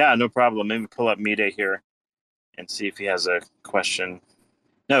 Yeah, no problem. Maybe pull up Mide here and see if he has a question.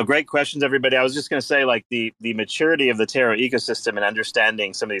 No, great questions, everybody. I was just going to say, like, the maturity of the Terra ecosystem and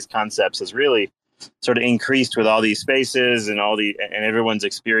understanding some of these concepts has really sort of increased with all these spaces and and everyone's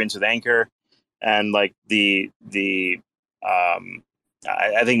experience with Anchor, and like I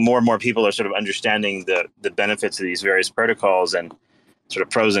think more and more people are sort of understanding the benefits of these various protocols, and sort of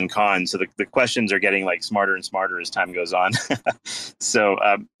pros and cons. So the questions are getting like smarter and smarter as time goes on. So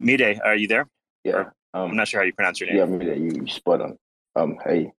Mide, are you there? Yeah. I'm not sure how you pronounce your name. Yeah, Mide, you spot on.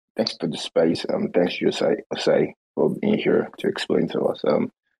 Hey, thanks for the space. Thanks to Jose for being here to explain to us.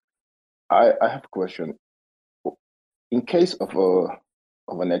 I have a question. In case of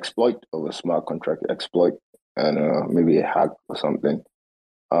an exploit, of a smart contract exploit, and maybe a hack or something,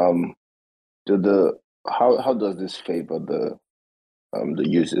 how does this favor the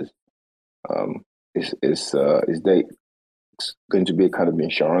users? Is they going to be a kind of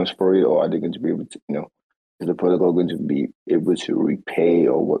insurance for it, or are they going to be able to, is the protocol going to be able to repay,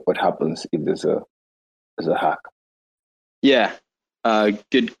 or what happens if there's a hack? Yeah,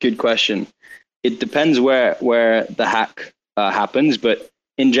 good question. It depends where the hack happens, but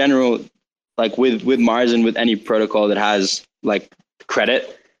in general, like with Mars and with any protocol that has like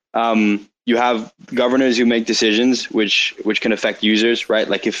credit, you have governors who make decisions which can affect users, right?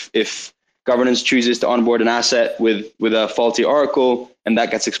 Like if governance chooses to onboard an asset with a faulty oracle and that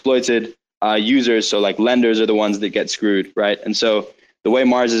gets exploited, users, so like lenders, are the ones that get screwed, right? And so the way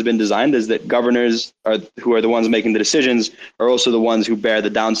Mars has been designed is that governors who are the ones making the decisions are also the ones who bear the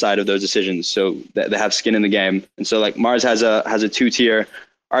downside of those decisions. So they have skin in the game. And so like Mars has a two-tier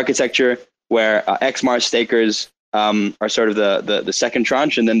architecture where XMars stakers are sort of the second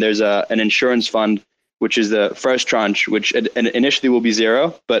tranche, and then there's an insurance fund, which is the first tranche, which initially will be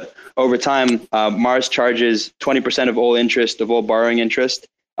zero, but over time, Mars charges 20% of all interest, of all borrowing interest,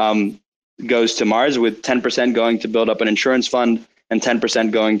 goes to Mars, with 10% going to build up an insurance fund and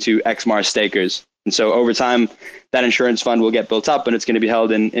 10% going to XMars stakers. And so over time, that insurance fund will get built up, and it's going to be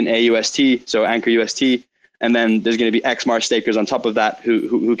held in AUST, so Anchor UST, and then there's going to be XMars stakers on top of that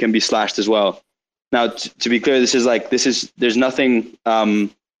who can be slashed as well. Now, to be clear, there's nothing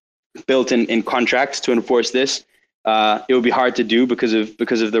built in contracts to enforce this. It would be hard to do because of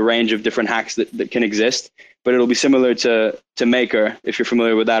the range of different hacks that can exist. But it'll be similar to Maker, if you're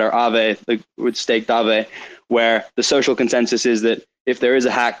familiar with that, or Aave, with staked Aave, where the social consensus is that if there is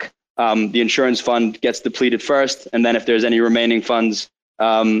a hack, the insurance fund gets depleted first, and then if there's any remaining funds,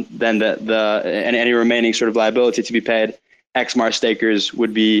 then and any remaining sort of liability to be paid, XMAR stakers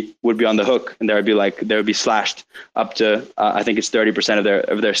would be on the hook, and they would be slashed up to I think it's 30%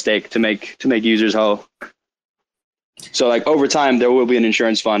 of their stake to make users whole. So like over time there will be an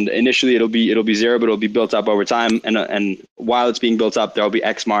insurance fund. Initially it'll be zero, but it'll be built up over time, and while it's being built up, there will be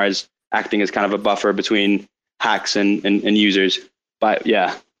XMARs acting as kind of a buffer between hacks and users. But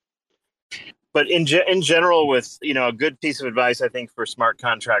yeah. But in general, with a good piece of advice I think for smart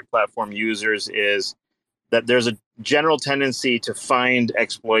contract platform users is that there's a general tendency to find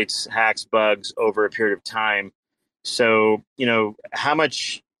exploits, hacks, bugs over a period of time. So, how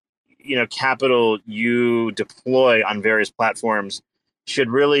much, capital you deploy on various platforms should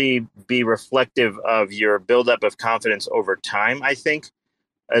really be reflective of your buildup of confidence over time, I think,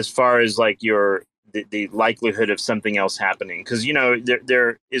 as far as like the likelihood of something else happening. Because,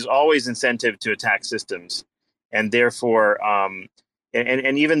 there is always incentive to attack systems. And therefore,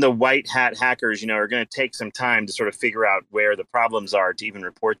 and even the white hat hackers, are going to take some time to sort of figure out where the problems are to even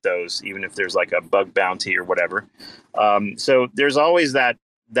report those, even if there's like a bug bounty or whatever. So there's always that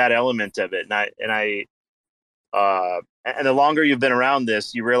element of it. And the longer you've been around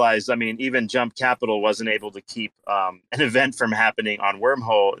this, you realize, even Jump Capital wasn't able to keep an event from happening on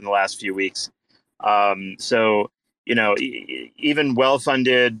Wormhole in the last few weeks. So, even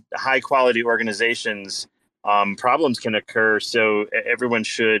well-funded, high-quality organizations, problems can occur. So everyone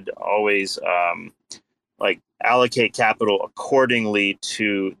should always allocate capital accordingly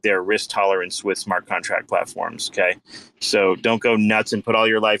to their risk tolerance with smart contract platforms. Okay. So don't go nuts and put all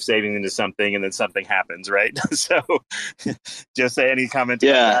your life savings into something and then something happens, right? So just say any comment.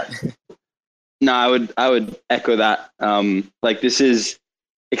 Yeah. No, I would echo that. This is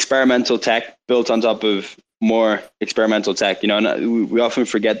experimental tech built on top of more experimental tech, and we often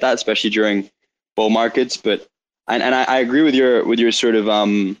forget that, especially during bull markets. But I agree with your sort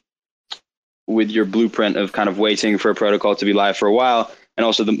of with your blueprint of kind of waiting for a protocol to be live for a while, and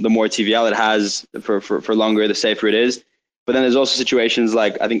also the more TVL it has for longer, the safer it is. But then there's also situations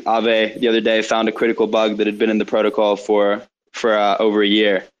like I think Aave the other day found a critical bug that had been in the protocol for over a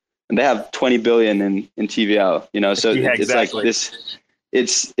year, and they have 20 billion in TVL. So yeah, it's exactly. like this.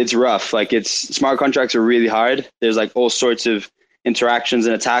 It's rough. Smart contracts are really hard. There's like all sorts of interactions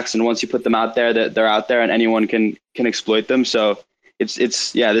and attacks, and once you put them out there, they're out there, and anyone can exploit them. So it's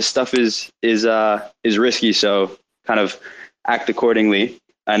this stuff is risky. So kind of act accordingly,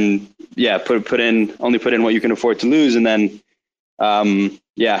 and put in what you can afford to lose, and then own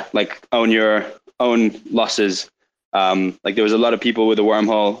your own losses. Like there was a lot of people with the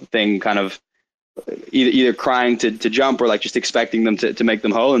wormhole thing kind of either crying to jump or like just expecting them to make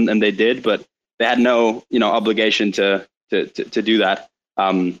them whole, and they did, but they had no obligation to do that.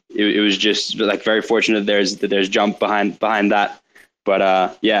 It was just like very fortunate that there's jump behind that.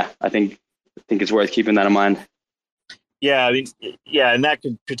 But yeah, I think it's worth keeping that in mind. Yeah, I mean, yeah, in that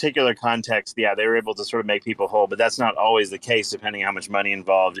particular context, yeah, they were able to sort of make people whole, but that's not always the case, depending how much money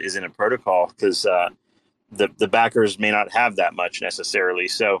involved is in a protocol, because the backers may not have that much necessarily.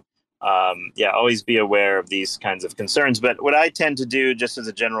 So, yeah, always be aware of these kinds of concerns. But what I tend to do, just as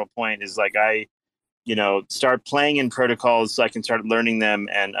a general point, is like I start playing in protocols so I can start learning them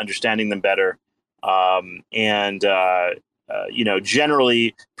and understanding them better.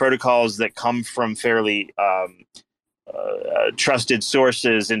 Generally protocols that come from fairly trusted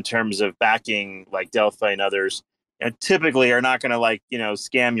sources in terms of backing, like Delphi and others, typically are not going to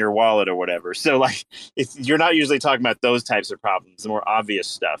scam your wallet or whatever. So like you're not usually talking about those types of problems, the more obvious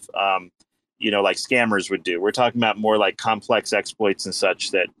stuff, like scammers would do. We're talking about more like complex exploits and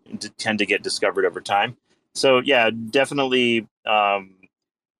such that tend to get discovered over time. So yeah, definitely.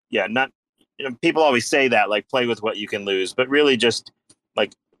 People always say that, like, play with what you can lose, but really just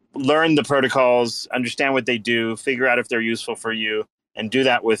like learn the protocols, understand what they do, figure out if they're useful for you, and do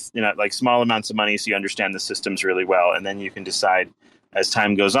that with like small amounts of money so you understand the systems really well, and then you can decide as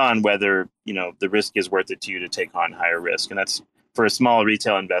time goes on whether the risk is worth it to you to take on higher risk. And that's, for a small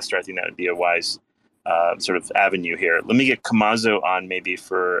retail investor, I think that would be a wise sort of avenue here. Let me get Kamazo on maybe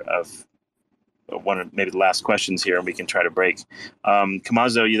for one of maybe the last questions here, and we can try to break.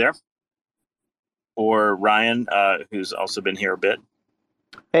 Kamazo, are you there? Or Ryan, who's also been here a bit.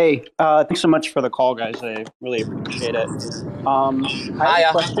 Hey, thanks so much for the call, guys. I really appreciate it. I have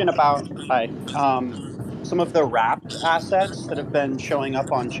a question about some of the wrapped assets that have been showing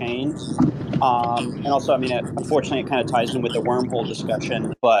up on chain. And also, I mean, unfortunately, it kind of ties in with the wormhole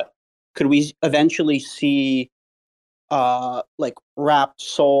discussion, but could we eventually see like wrapped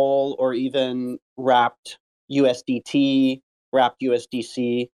SOL or even wrapped USDT, wrapped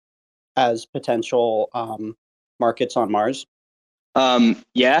USDC as potential markets on Mars?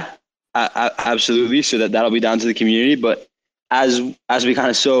 Yeah, absolutely. So that'll be down to the community. But as we kind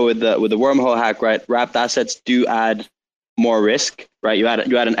of saw with the wormhole hack, right? Wrapped assets do add more risk, right? You add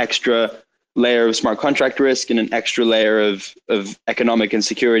an extra layer of smart contract risk and an extra layer of economic and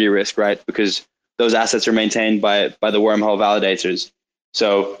security risk, right? Because those assets are maintained by the wormhole validators.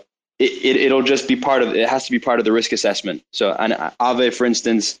 So it'll just be it has to be part of the risk assessment. So an Aave, for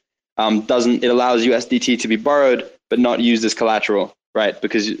instance, it allows USDT to be borrowed but not used as collateral, right?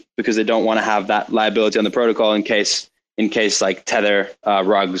 Because they don't want to have that liability on the protocol in case like Tether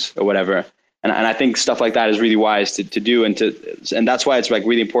rugs or whatever. And I think stuff like that is really wise to do, and that's why it's like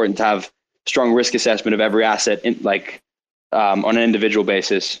really important to have strong risk assessment of every asset on an individual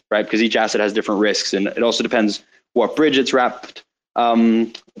basis, right? Because each asset has different risks, and it also depends what bridge it's wrapped,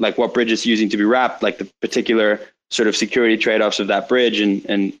 like what bridge it's using to be wrapped, like the particular sort of security trade-offs of that bridge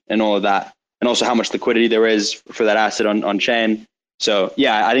and all of that, and also how much liquidity there is for that asset on chain. So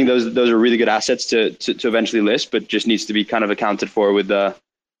yeah, I think those are really good assets to eventually list, but just needs to be kind of accounted for with the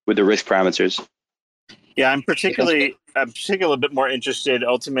risk parameters. Yeah, I'm particularly a bit more interested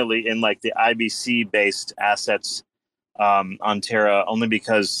ultimately in like the IBC based assets on Terra, only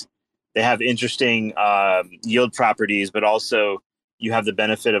because they have interesting yield properties, but also you have the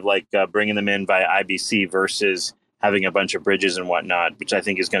benefit of like bringing them in via IBC versus having a bunch of bridges and whatnot, which I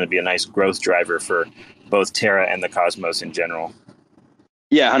think is going to be a nice growth driver for both Terra and the Cosmos in general.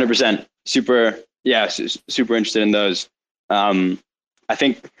 Yeah, 100%. Super interested in those. I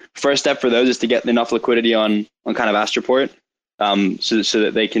think first step for those is to get enough liquidity on kind of Astroport, so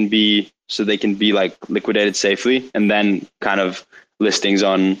that they can be like liquidated safely, and then kind of listings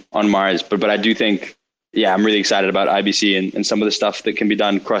on Mars. But I do think, yeah, I'm really excited about IBC and some of the stuff that can be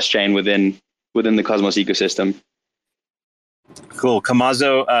done cross chain within the Cosmos ecosystem. Cool.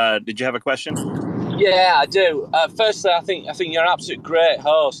 Kamazo, did you have a question? Yeah, I do. Firstly, I think you're an absolute great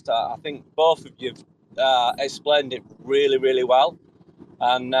host. I think both of you explained it really, really well.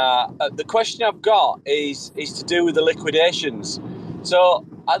 And the question I've got is to do with the liquidations. So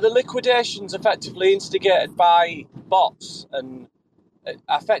are the liquidations effectively instigated by bots? And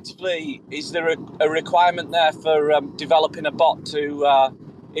effectively, is there a requirement there for developing a bot to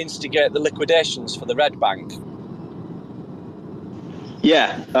instigate the liquidations for the Red Bank?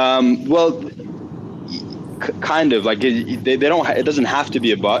 Yeah, well, kind of like they don't. It doesn't have to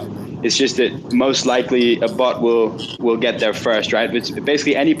be a bot. It's just that most likely a bot will get there first, right? It's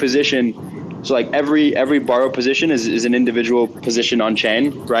basically any position. So like every borrow position is an individual position on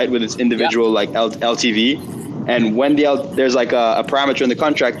chain, right? With its individual like LTV. And when there's like a parameter in the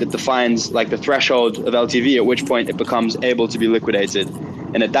contract that defines like the threshold of LTV, at which point it becomes able to be liquidated.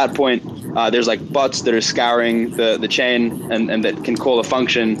 And at that point, there's like bots that are scouring the chain and that can call a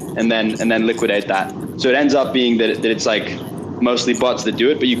function and then liquidate that. So it ends up being that it's like mostly bots that do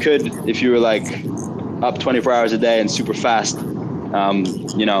it, but you could, if you were like up 24 hours a day and super fast, do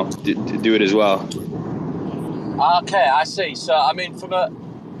it as well. Okay, I see. So I mean, from a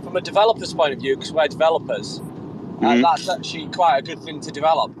developer's point of view, because we're developers, that's actually quite a good thing to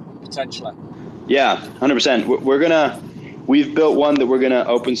develop potentially. Yeah, 100%. We've built one that we're gonna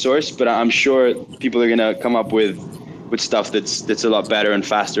open source, but I'm sure people are gonna come up with stuff that's a lot better and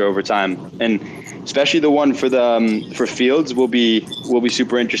faster over time. And especially the one for fields will be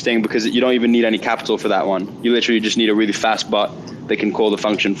super interesting because you don't even need any capital for that one. You literally just need a really fast bot that can call the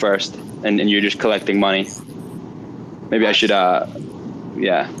function first, and you're just collecting money. Maybe I should,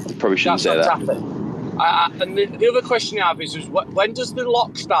 probably shouldn't say that. And the other question I have is when does the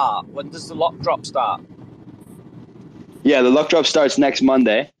lock start? When does the lock drop start? Yeah, the lock drop starts next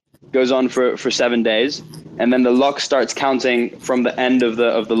Monday, goes on for 7 days, and then the lock starts counting from the end of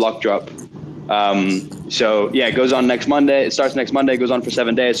the lock drop. It goes on next Monday. It starts next Monday, goes on for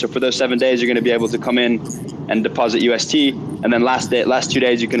 7 days. So for those 7 days, you're going to be able to come in and deposit UST, and then last 2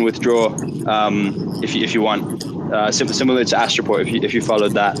 days you can withdraw if you want. Similar to Astroport if you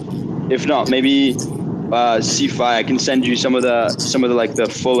followed that. If not, maybe Cephii, I can send you some of the like the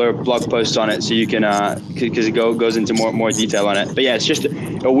fuller blog posts on it, so you can because it goes into more detail on it. But yeah, it's just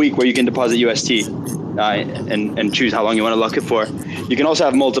a week where you can deposit UST and choose how long you want to lock it for. You can also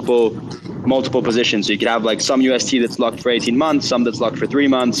have multiple positions, so you could have like some UST that's locked for 18 months, some that's locked for 3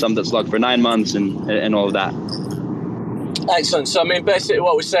 months, some that's locked for 9 months, and all of that. Excellent. So I mean, basically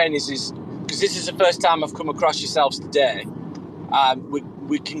what we're saying is because this is the first time I've come across yourselves today,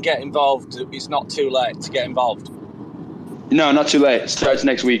 we can get involved. It's not too late to get involved. No, not too late. It starts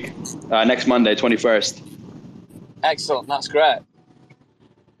next week, next Monday, 21st. Excellent. That's great.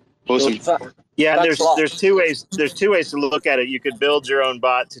 Awesome. Yeah, there's two ways. There's two ways to look at it. You could build your own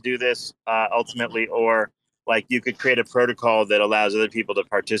bot to do this ultimately, or like you could create a protocol that allows other people to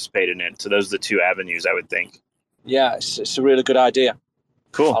participate in it. So those are the two avenues, I would think. Yeah, it's a really good idea.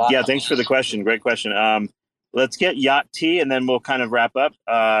 Cool. Yeah, thanks for the question. Great question. Let's get Yacht T, and then we'll kind of wrap up.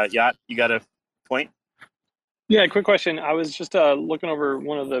 Yacht, you got a point? Yeah, quick question. I was just looking over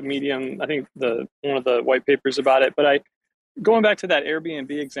one of the Medium, I think one of the white papers about it, but going back to that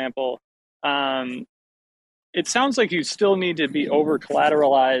Airbnb example, it sounds like you still need to be over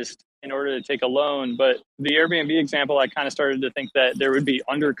collateralized in order to take a loan. But the Airbnb example, I kind of started to think that there would be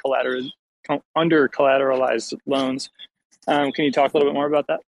under collateralized loans. Can you talk a little bit more about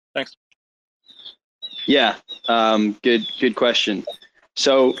that? Thanks. Yeah, good question.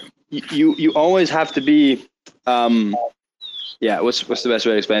 So you always have to be, what's the best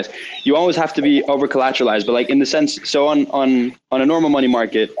way to explain this? You always have to be over collateralized, but like in the sense, so on a normal money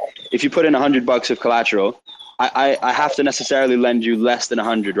market, if you put in $100 of collateral, I have to necessarily lend you less than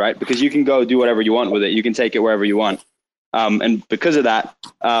 100, right? Because you can go do whatever you want with it. You can take it wherever you want. And because of that,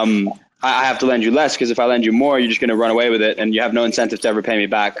 I have to lend you less, because if I lend you more, you're just going to run away with it and you have no incentive to ever pay me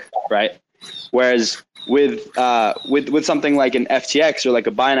back, right? Whereas with something like an FTX or like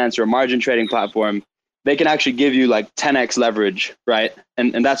a Binance or a margin trading platform, they can actually give you like 10x leverage, right?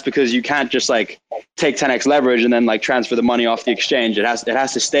 And that's because you can't just like take 10x leverage and then like transfer the money off the exchange. It has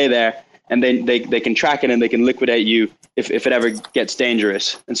to stay there, and they can track it and they can liquidate you if it ever gets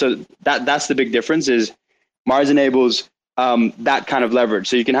dangerous. And so that's the big difference is Mars enables that kind of leverage.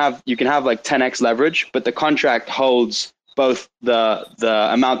 So you can have like 10x leverage, but the contract holds both the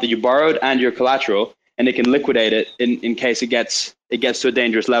amount that you borrowed and your collateral, and it can liquidate it in case it gets to a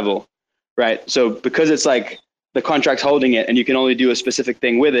dangerous level, right? So because it's like the contract's holding it and you can only do a specific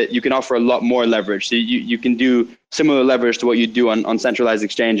thing with it, you can offer a lot more leverage. So you can do similar leverage to what you do on centralized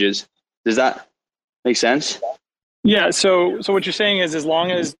exchanges. Does that make sense? Yeah. So what you're saying is, as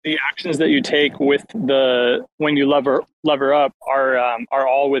long as the actions that you take when you lever up are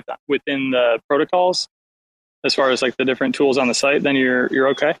all within the protocols, as far as like the different tools on the site, then you're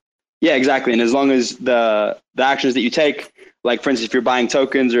okay. Yeah, exactly. And as long as the actions that you take, like for instance, if you're buying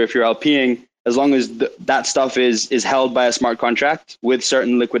tokens or if you're LPing, as long as that stuff is held by a smart contract with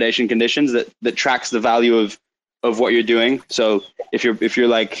certain liquidation conditions that tracks the value of what you're doing. So if you're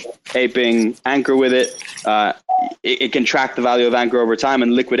like aping Anchor with it, it can track the value of Anchor over time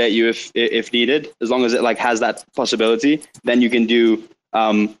and liquidate you if needed. As long as it like has that possibility, then you can do.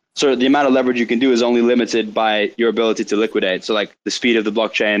 So the amount of leverage you can do is only limited by your ability to liquidate. So like the speed of the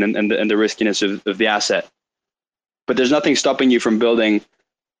blockchain and the riskiness of the asset. But there's nothing stopping you from building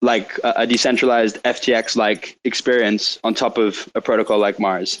like a decentralized FTX like experience on top of a protocol like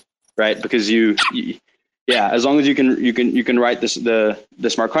Mars, right? Because yeah, as long as you can write the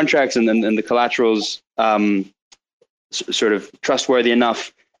smart contracts and then the collaterals sort of trustworthy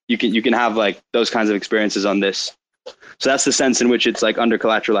enough, you can have like those kinds of experiences on this. So that's the sense in which it's like under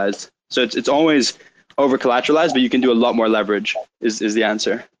collateralized. So it's always over collateralized, but you can do a lot more leverage is the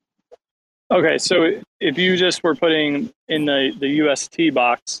answer. Okay, so if you just were putting in the UST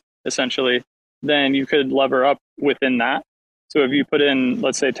box, essentially, then you could lever up within that. So if you put in,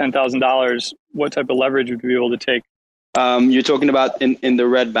 let's say, $10,000, what type of leverage would you be able to take? You're talking about in the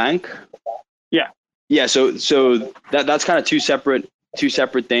red bank? Yeah. Yeah, so that's kind of two separate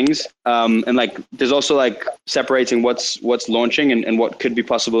things. And like there's also like separating what's launching and what could be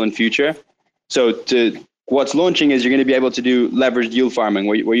possible in future. So what's launching is you're going to be able to do leveraged yield farming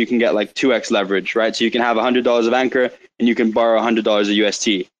where you can get like 2x leverage, right? So you can have $100 of anchor and you can borrow $100 of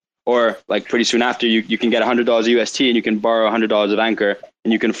UST. Or like pretty soon after you can get $100 of UST and you can borrow $100 of anchor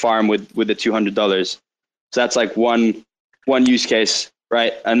and you can farm with the $200. So that's like one use case,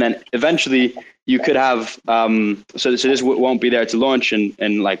 right? And then eventually you could have, so this won't be there to launch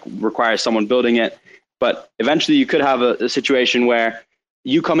and like require someone building it. But eventually you could have a situation where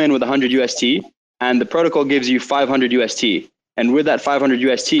you come in with 100 UST and the protocol gives you 500 UST. And with that 500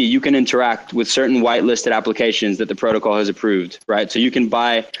 UST, you can interact with certain whitelisted applications that the protocol has approved, right? So you can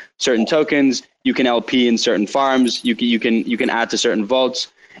buy certain tokens, you can LP in certain farms, you can add to certain vaults,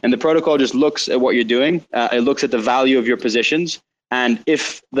 and the protocol just looks at what you're doing. It looks at the value of your positions, and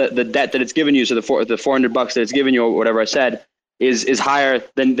if the debt that it's given you, so the $400 that it's given you, or whatever I said, is higher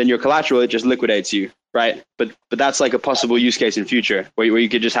than your collateral, it just liquidates you, right? But that's like a possible use case in future where you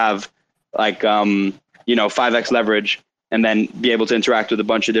could just have like 5x leverage and then be able to interact with a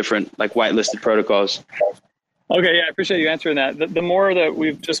bunch of different like whitelisted protocols. Okay, yeah, I appreciate you answering that. The more that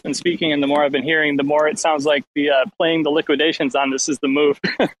we've just been speaking and the more I've been hearing, the more it sounds like the playing the liquidations on this is the move.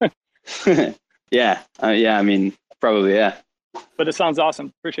 Yeah, I mean, probably, yeah. But it sounds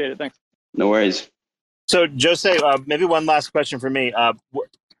awesome. Appreciate it. Thanks. No worries. So, Jose, maybe one last question for me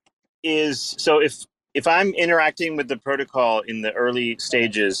if I'm interacting with the protocol in the early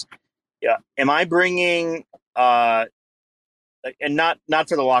stages, am I bringing and not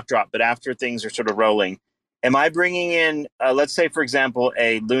for the lock drop, but after things are sort of rolling, am I bringing in, let's say, for example,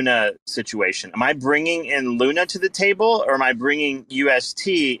 a Luna situation? Am I bringing in Luna to the table, or am I bringing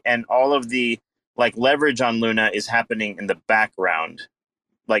UST and all of the like leverage on Luna is happening in the background?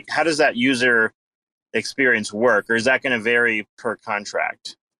 Like, how does that user experience work, or is that going to vary per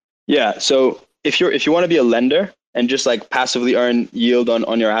contract? Yeah. So if you want to be a lender and just like passively earn yield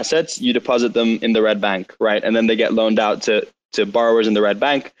on your assets, you deposit them in the red bank, right? And then they get loaned out to borrowers in the red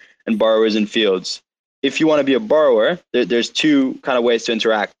bank and borrowers in fields. If you want to be a borrower, there's two kind of ways to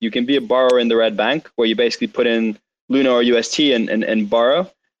interact. You can be a borrower in the red bank where you basically put in Luna or UST and borrow,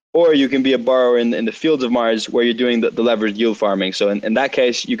 or you can be a borrower in the fields of Mars where you're doing the leveraged yield farming. So in that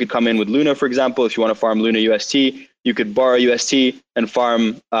case, you could come in with Luna, for example. If you want to farm Luna UST, you could borrow UST and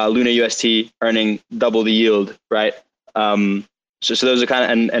farm Luna UST, earning double the yield, right? So those are kind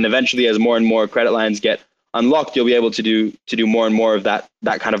of, and eventually as more and more credit lines get unlocked, you'll be able to do more and more of that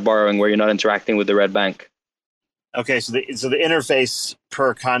kind of borrowing where you're not interacting with the red bank. Okay, so the interface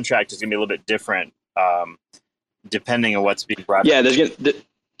per contract is going to be a little bit different depending on what's being brought. Yeah, there's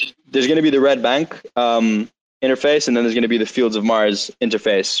going to be the red bank interface, and then there's going to be the Fields of Mars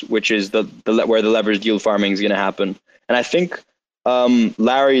interface, which is the where the leveraged yield farming is going to happen. And I think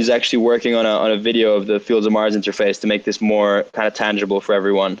Larry is actually working on a video of the Fields of Mars interface to make this more kind of tangible for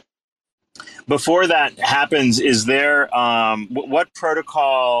everyone. Before that happens, is there what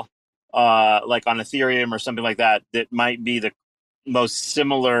protocol, like on Ethereum or something like that, that might be the most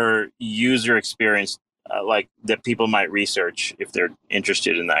similar user experience, like that people might research if they're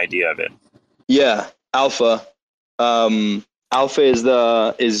interested in the idea of it? Yeah, Alpha. Alpha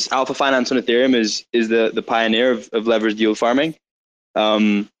is Alpha Finance on Ethereum is the pioneer of leveraged yield farming,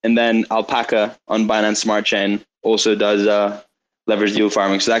 and then Alpaca on Binance Smart Chain also does leveraged yield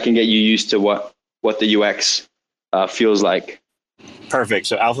farming. So that can get you used to what the UX feels like. Perfect.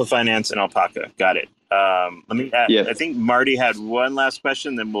 So Alpha Finance and Alpaca. Got it. Let me. I think Marty had one last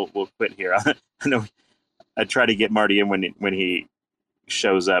question. Then we'll quit here. I know I try to get Marty in when he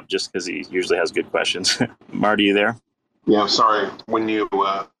shows up, just because he usually has good questions. Marty, you there? Yeah. Sorry. When you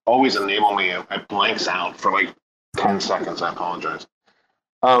always enable me, it blanks out for like 10 seconds. I apologize.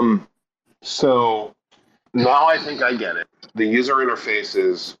 So now I think I get it. The user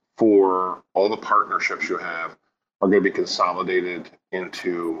interfaces for all the partnerships you have are going to be consolidated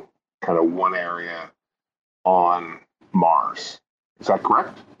into kind of one area on Mars. Is that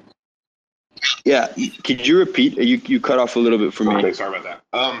correct? Yeah. Could you repeat? You cut off a little bit for me. Okay, sorry about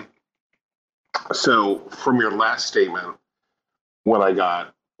that. So from your last statement, what I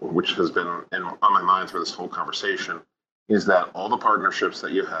got, which has been on my mind through this whole conversation, is that all the partnerships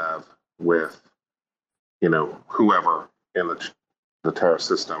that you have with, whoever in the Terra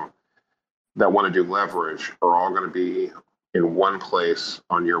system that want to do leverage are all going to be in one place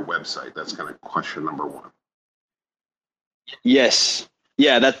on your website. That's kind of question number one. Yes.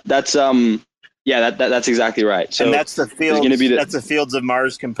 Yeah. That's exactly right. So and that's the fields. Going to be that's the Fields of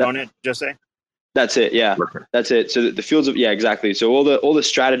Mars component, Jose. That's it. Yeah, that's it. So the fields of exactly. So all the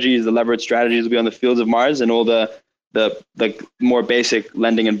strategies, the leverage strategies, will be on the Fields of Mars, and all the more basic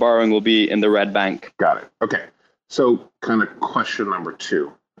lending and borrowing will be in the Red Bank. Got it. Okay. So kind of question number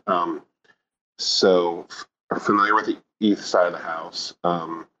two. So familiar with the ETH side of the house.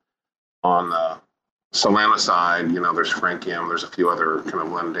 On the Solana side, there's Frankium. There's a few other kind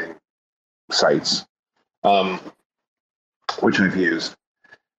of lending sites, which I've used.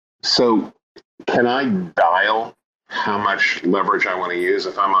 So can I dial how much leverage I want to use?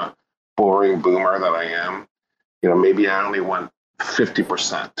 If I'm a boring boomer that I am, maybe I only want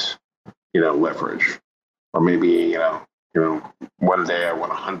 50%, leverage, or maybe, one day I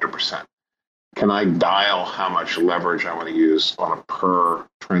want 100%. Can I dial how much leverage I want to use on a per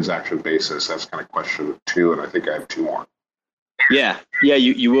transaction basis? That's kind of question two, and I think I have two more. Yeah,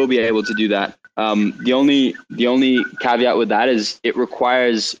 you will be able to do that. The only caveat with that is it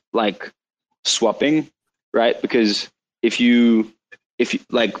requires like swapping, right? Because if you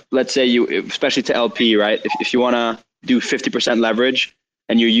like, let's say especially to LP, right? If you want to do 50% leverage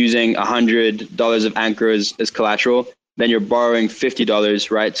and you're using $100 of anchor as collateral, then you're borrowing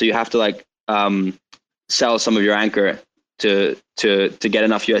 $50, right? So you have to sell some of your anchor to get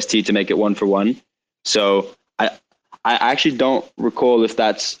enough UST to make it 1-for-1. So I actually don't recall if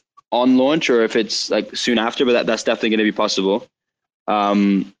that's on launch or if it's like soon after, but that's definitely going to be possible.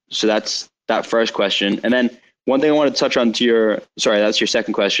 So that's that first question. And then one thing I want to touch on that's your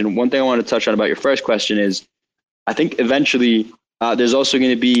second question. One thing I want to touch on about your first question is, I think eventually there's also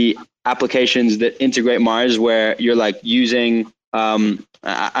going to be applications that integrate Mars where you're like using,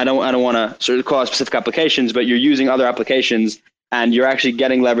 I don't want to sort of call out specific applications, but you're using other applications and you're actually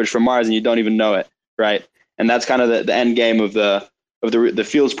getting leverage from Mars and you don't even know it, right? And that's kind of the end game of the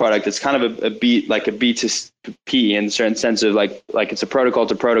Fields product. It's kind of a B2P in a certain sense of like it's a protocol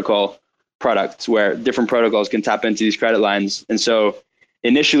to protocol product where different protocols can tap into these credit lines. And so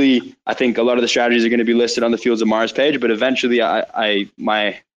initially, I think a lot of the strategies are going to be listed on the Fields of Mars page, but eventually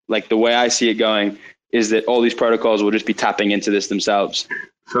the way I see it going is that all these protocols will just be tapping into this themselves.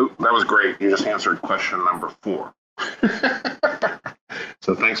 So that was great. You just answered question number 4.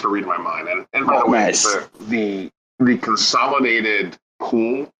 So thanks for reading my mind. And by the way, nice. the consolidated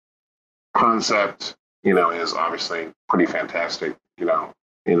pool concept, is obviously pretty fantastic, in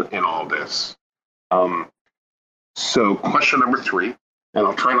all this. So question number 3, and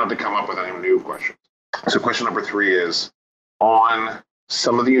I'll try not to come up with any new questions. So question number 3 is, on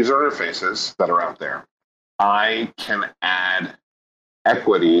some of the user interfaces that are out there, I can add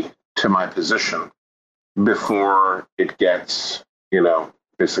equity to my position before it gets,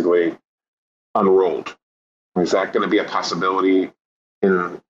 basically unrolled. Is that going to be a possibility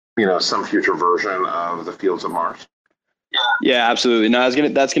in, some future version of the Fields of Mars? Yeah, absolutely. No,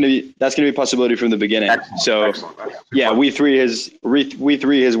 that's gonna be a possibility from the beginning. Excellent. So Excellent. yeah,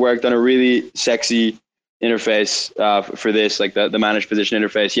 We3 has worked on a really sexy interface for this, like the managed position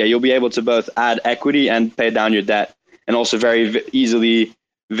interface. Yeah, you'll be able to both add equity and pay down your debt, and also very easily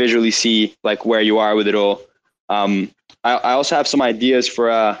visually see like where you are with it all. I also have some ideas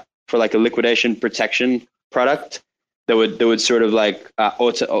for like a liquidation protection product that would sort of like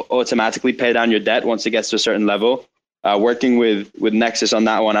automatically pay down your debt once it gets to a certain level. Working with Nexus on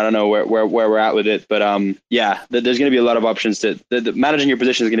that one, I don't know where we're at with it, but there's going to be a lot of options to managing your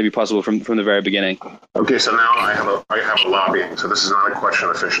position is going to be possible from the very beginning. Okay, so now I have a lobbying. So this is not a question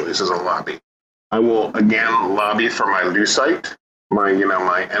officially. This is a lobby. I will again lobby for my Lucite, my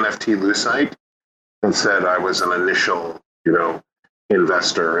NFT Lucite, and said I was an initial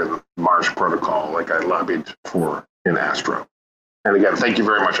investor in Mars Protocol, like I lobbied for in Astro. And again, thank you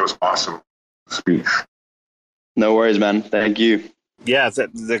very much. It was awesome speech. No worries, man. Thank you. Yeah,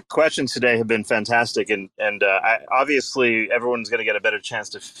 the questions today have been fantastic, and obviously everyone's going to get a better chance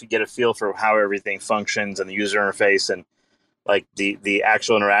to get a feel for how everything functions and the user interface and like the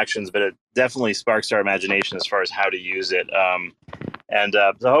actual interactions. But it definitely sparks our imagination as far as how to use it.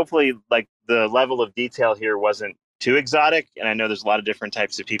 So hopefully, like the level of detail here wasn't too exotic. And I know there's a lot of different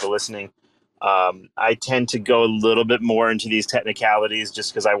types of people listening. I tend to go a little bit more into these technicalities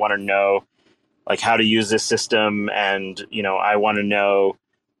just because I want to know like how to use this system, and I want to know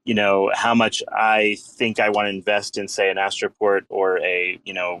how much I think I want to invest in, say, an Astroport or a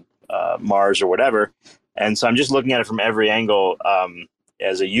Mars or whatever. And so I'm just looking at it from every angle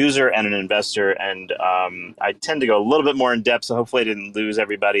as a user and an investor, and I tend to go a little bit more in depth. So hopefully I didn't lose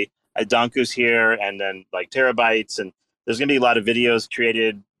everybody. Donku's here, and then like Terabytes, and there's going to be a lot of videos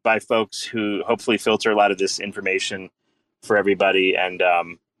created by folks who hopefully filter a lot of this information for everybody, and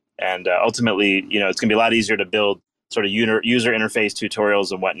ultimately, it's going to be a lot easier to build sort of user interface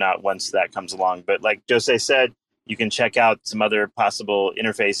tutorials and whatnot once that comes along. But like Jose said, you can check out some other possible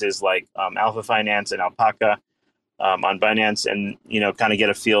interfaces like Alpha Finance and Alpaca on Binance, and kind of get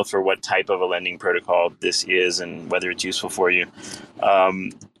a feel for what type of a lending protocol this is and whether it's useful for you.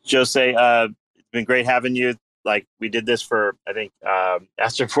 Jose, it's been great having you. Like we did this for, I think,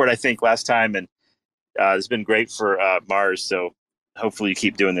 Astroport, I think last time, and it's been great for Mars. So hopefully you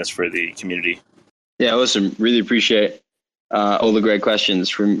keep doing this for the community. Yeah, awesome. Really appreciate all the great questions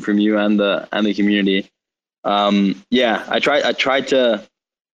from you and the community. I tried to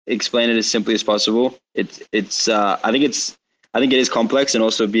explain it as simply as possible. I think it is complex, and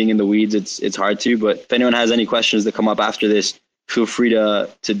also being in the weeds, it's hard to. But if anyone has any questions that come up after this, feel free to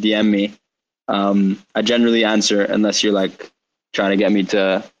DM me. I generally answer unless you're like trying to get me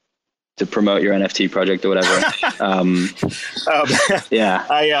to promote your NFT project or whatever. Yeah.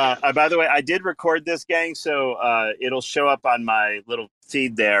 I by the way, I did record this, gang, so it'll show up on my little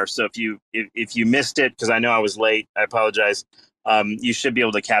feed there. So if you missed it, because I know I was late, I apologize. You should be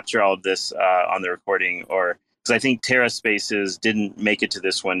able to capture all of this on the recording, or because I think TerraSpaces didn't make it to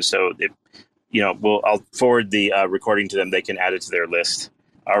this one, so I'll forward the recording to them. They can add it to their list.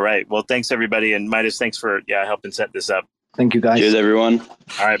 All right. Well, thanks everybody, and Midas, thanks for helping set this up. Thank you, guys. Cheers, everyone.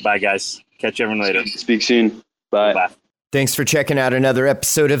 All right. Bye, guys. Catch everyone later. Speak soon. Bye. Bye. Thanks for checking out another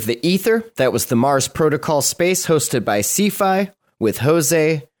episode of The Ether. That was the Mars Protocol Space, hosted by Cephii, with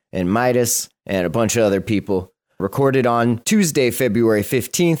Jose and Midas and a bunch of other people. Recorded on Tuesday, February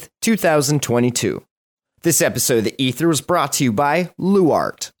 15th, 2022. This episode of The Ether was brought to you by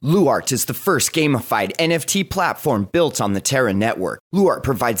Luart. Luart is the first gamified NFT platform built on the Terra network. Luart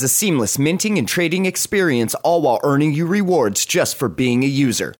provides a seamless minting and trading experience, all while earning you rewards just for being a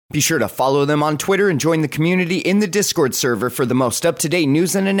user. Be sure to follow them on Twitter and join the community in the Discord server for the most up-to-date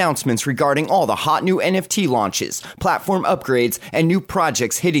news and announcements regarding all the hot new NFT launches, platform upgrades, and new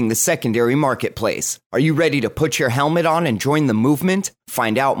projects hitting the secondary marketplace. Are you ready to put your helmet on and join the movement?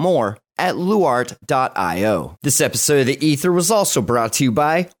 Find out more at luart.io. This episode of The Ether was also brought to you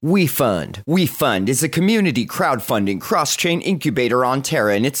by WeFund. WeFund is a community crowdfunding cross-chain incubator on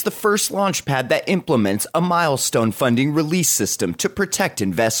Terra, and it's the first launchpad that implements a milestone funding release system to protect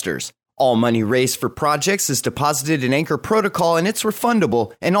investors. All money raised for projects is deposited in Anchor Protocol, and it's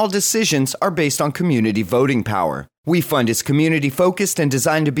refundable, and all decisions are based on community voting power. WeFund is community-focused and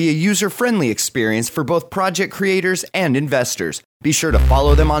designed to be a user-friendly experience for both project creators and investors. Be sure to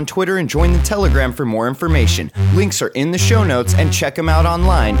follow them on Twitter and join the Telegram for more information. Links are in the show notes, and check them out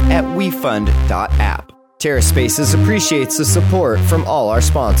online at wefund.app. TerraSpaces appreciates the support from all our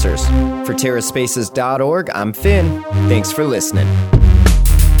sponsors. For TerraSpaces.org, I'm Finn. Thanks for listening.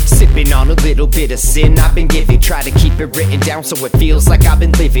 Sipping on a little bit of sin I've been giving. Try to keep it written down so it feels like I've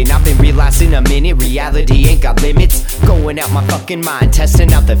been living. I've been realizing a minute reality ain't got limits. Going out my fucking mind,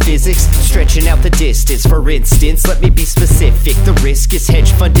 testing out the physics, stretching out the distance. For instance, let me be specific. The risk is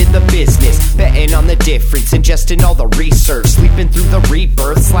hedge funding the business, betting on the difference, ingesting all the research, sleeping through the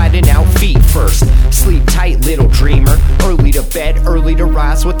rebirth, sliding out feet first. Sleep tight, little dreamer. Early to bed, early to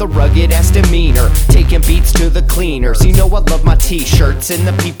rise with a rugged ass demeanor. Taking beats to the cleaners. You know I love my t-shirts and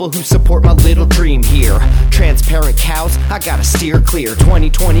the people who support my little dream here. Transparent cows, I gotta steer clear.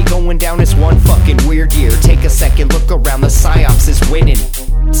 2020 going down as one fucking weird year. Take a second, look around, the psyops is winning.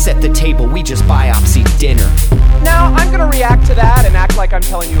 Set the table, we just biopsy dinner. Now I'm gonna react to that and act like I'm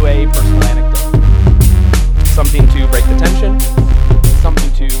telling you a personal anecdote. Something to break the tension,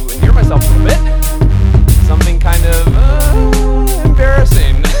 something to endear myself a little bit, something kind of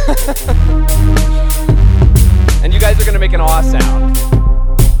embarrassing. And you guys are gonna make an awe sound.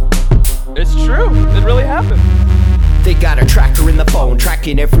 It's true. It really happened. They got a tracker in the phone,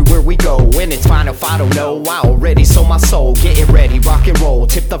 tracking everywhere we go. When it's fine if I don't know, I already sold my soul. Getting ready, rock and roll,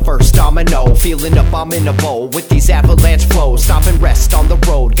 tip the first domino. Feeling up, I'm in a bowl with these avalanche flows. Stop and rest on the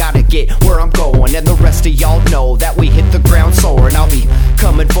road, gotta get where I'm going. And the rest of y'all know that we hit the ground soaring. I'll be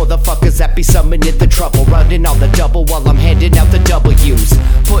coming coming for the fuckers that be summoning the trouble. Running on the double while I'm handing out the W's.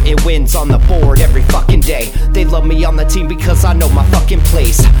 Putting wins on the board every fucking day. They love me on the team because I know my fucking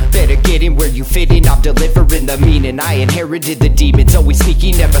place. Better get in where you fit in, I'm delivering the meaning. I inherited the demons, always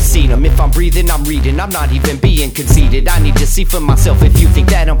sneaky, never seen them. If I'm breathing, I'm reading, I'm not even being conceited. I need to see for myself if you think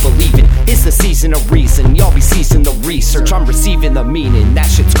that I'm believing. It's the season of reason, y'all be ceasing the research. I'm receiving the meaning, that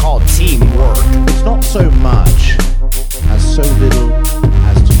shit's called teamwork. It's not so much as so little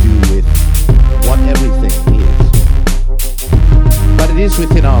as to do with what everything is. But it is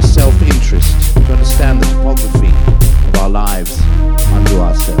within our self-interest to understand the topography of our lives unto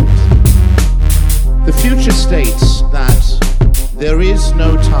ourselves. The future states that there is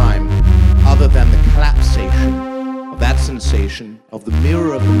no time other than the collapsation of that sensation of the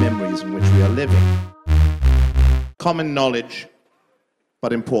mirror of the memories in which we are living. Common knowledge,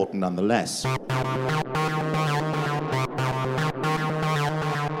 but important nonetheless.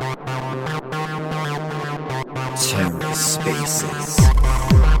 TerraSpaces.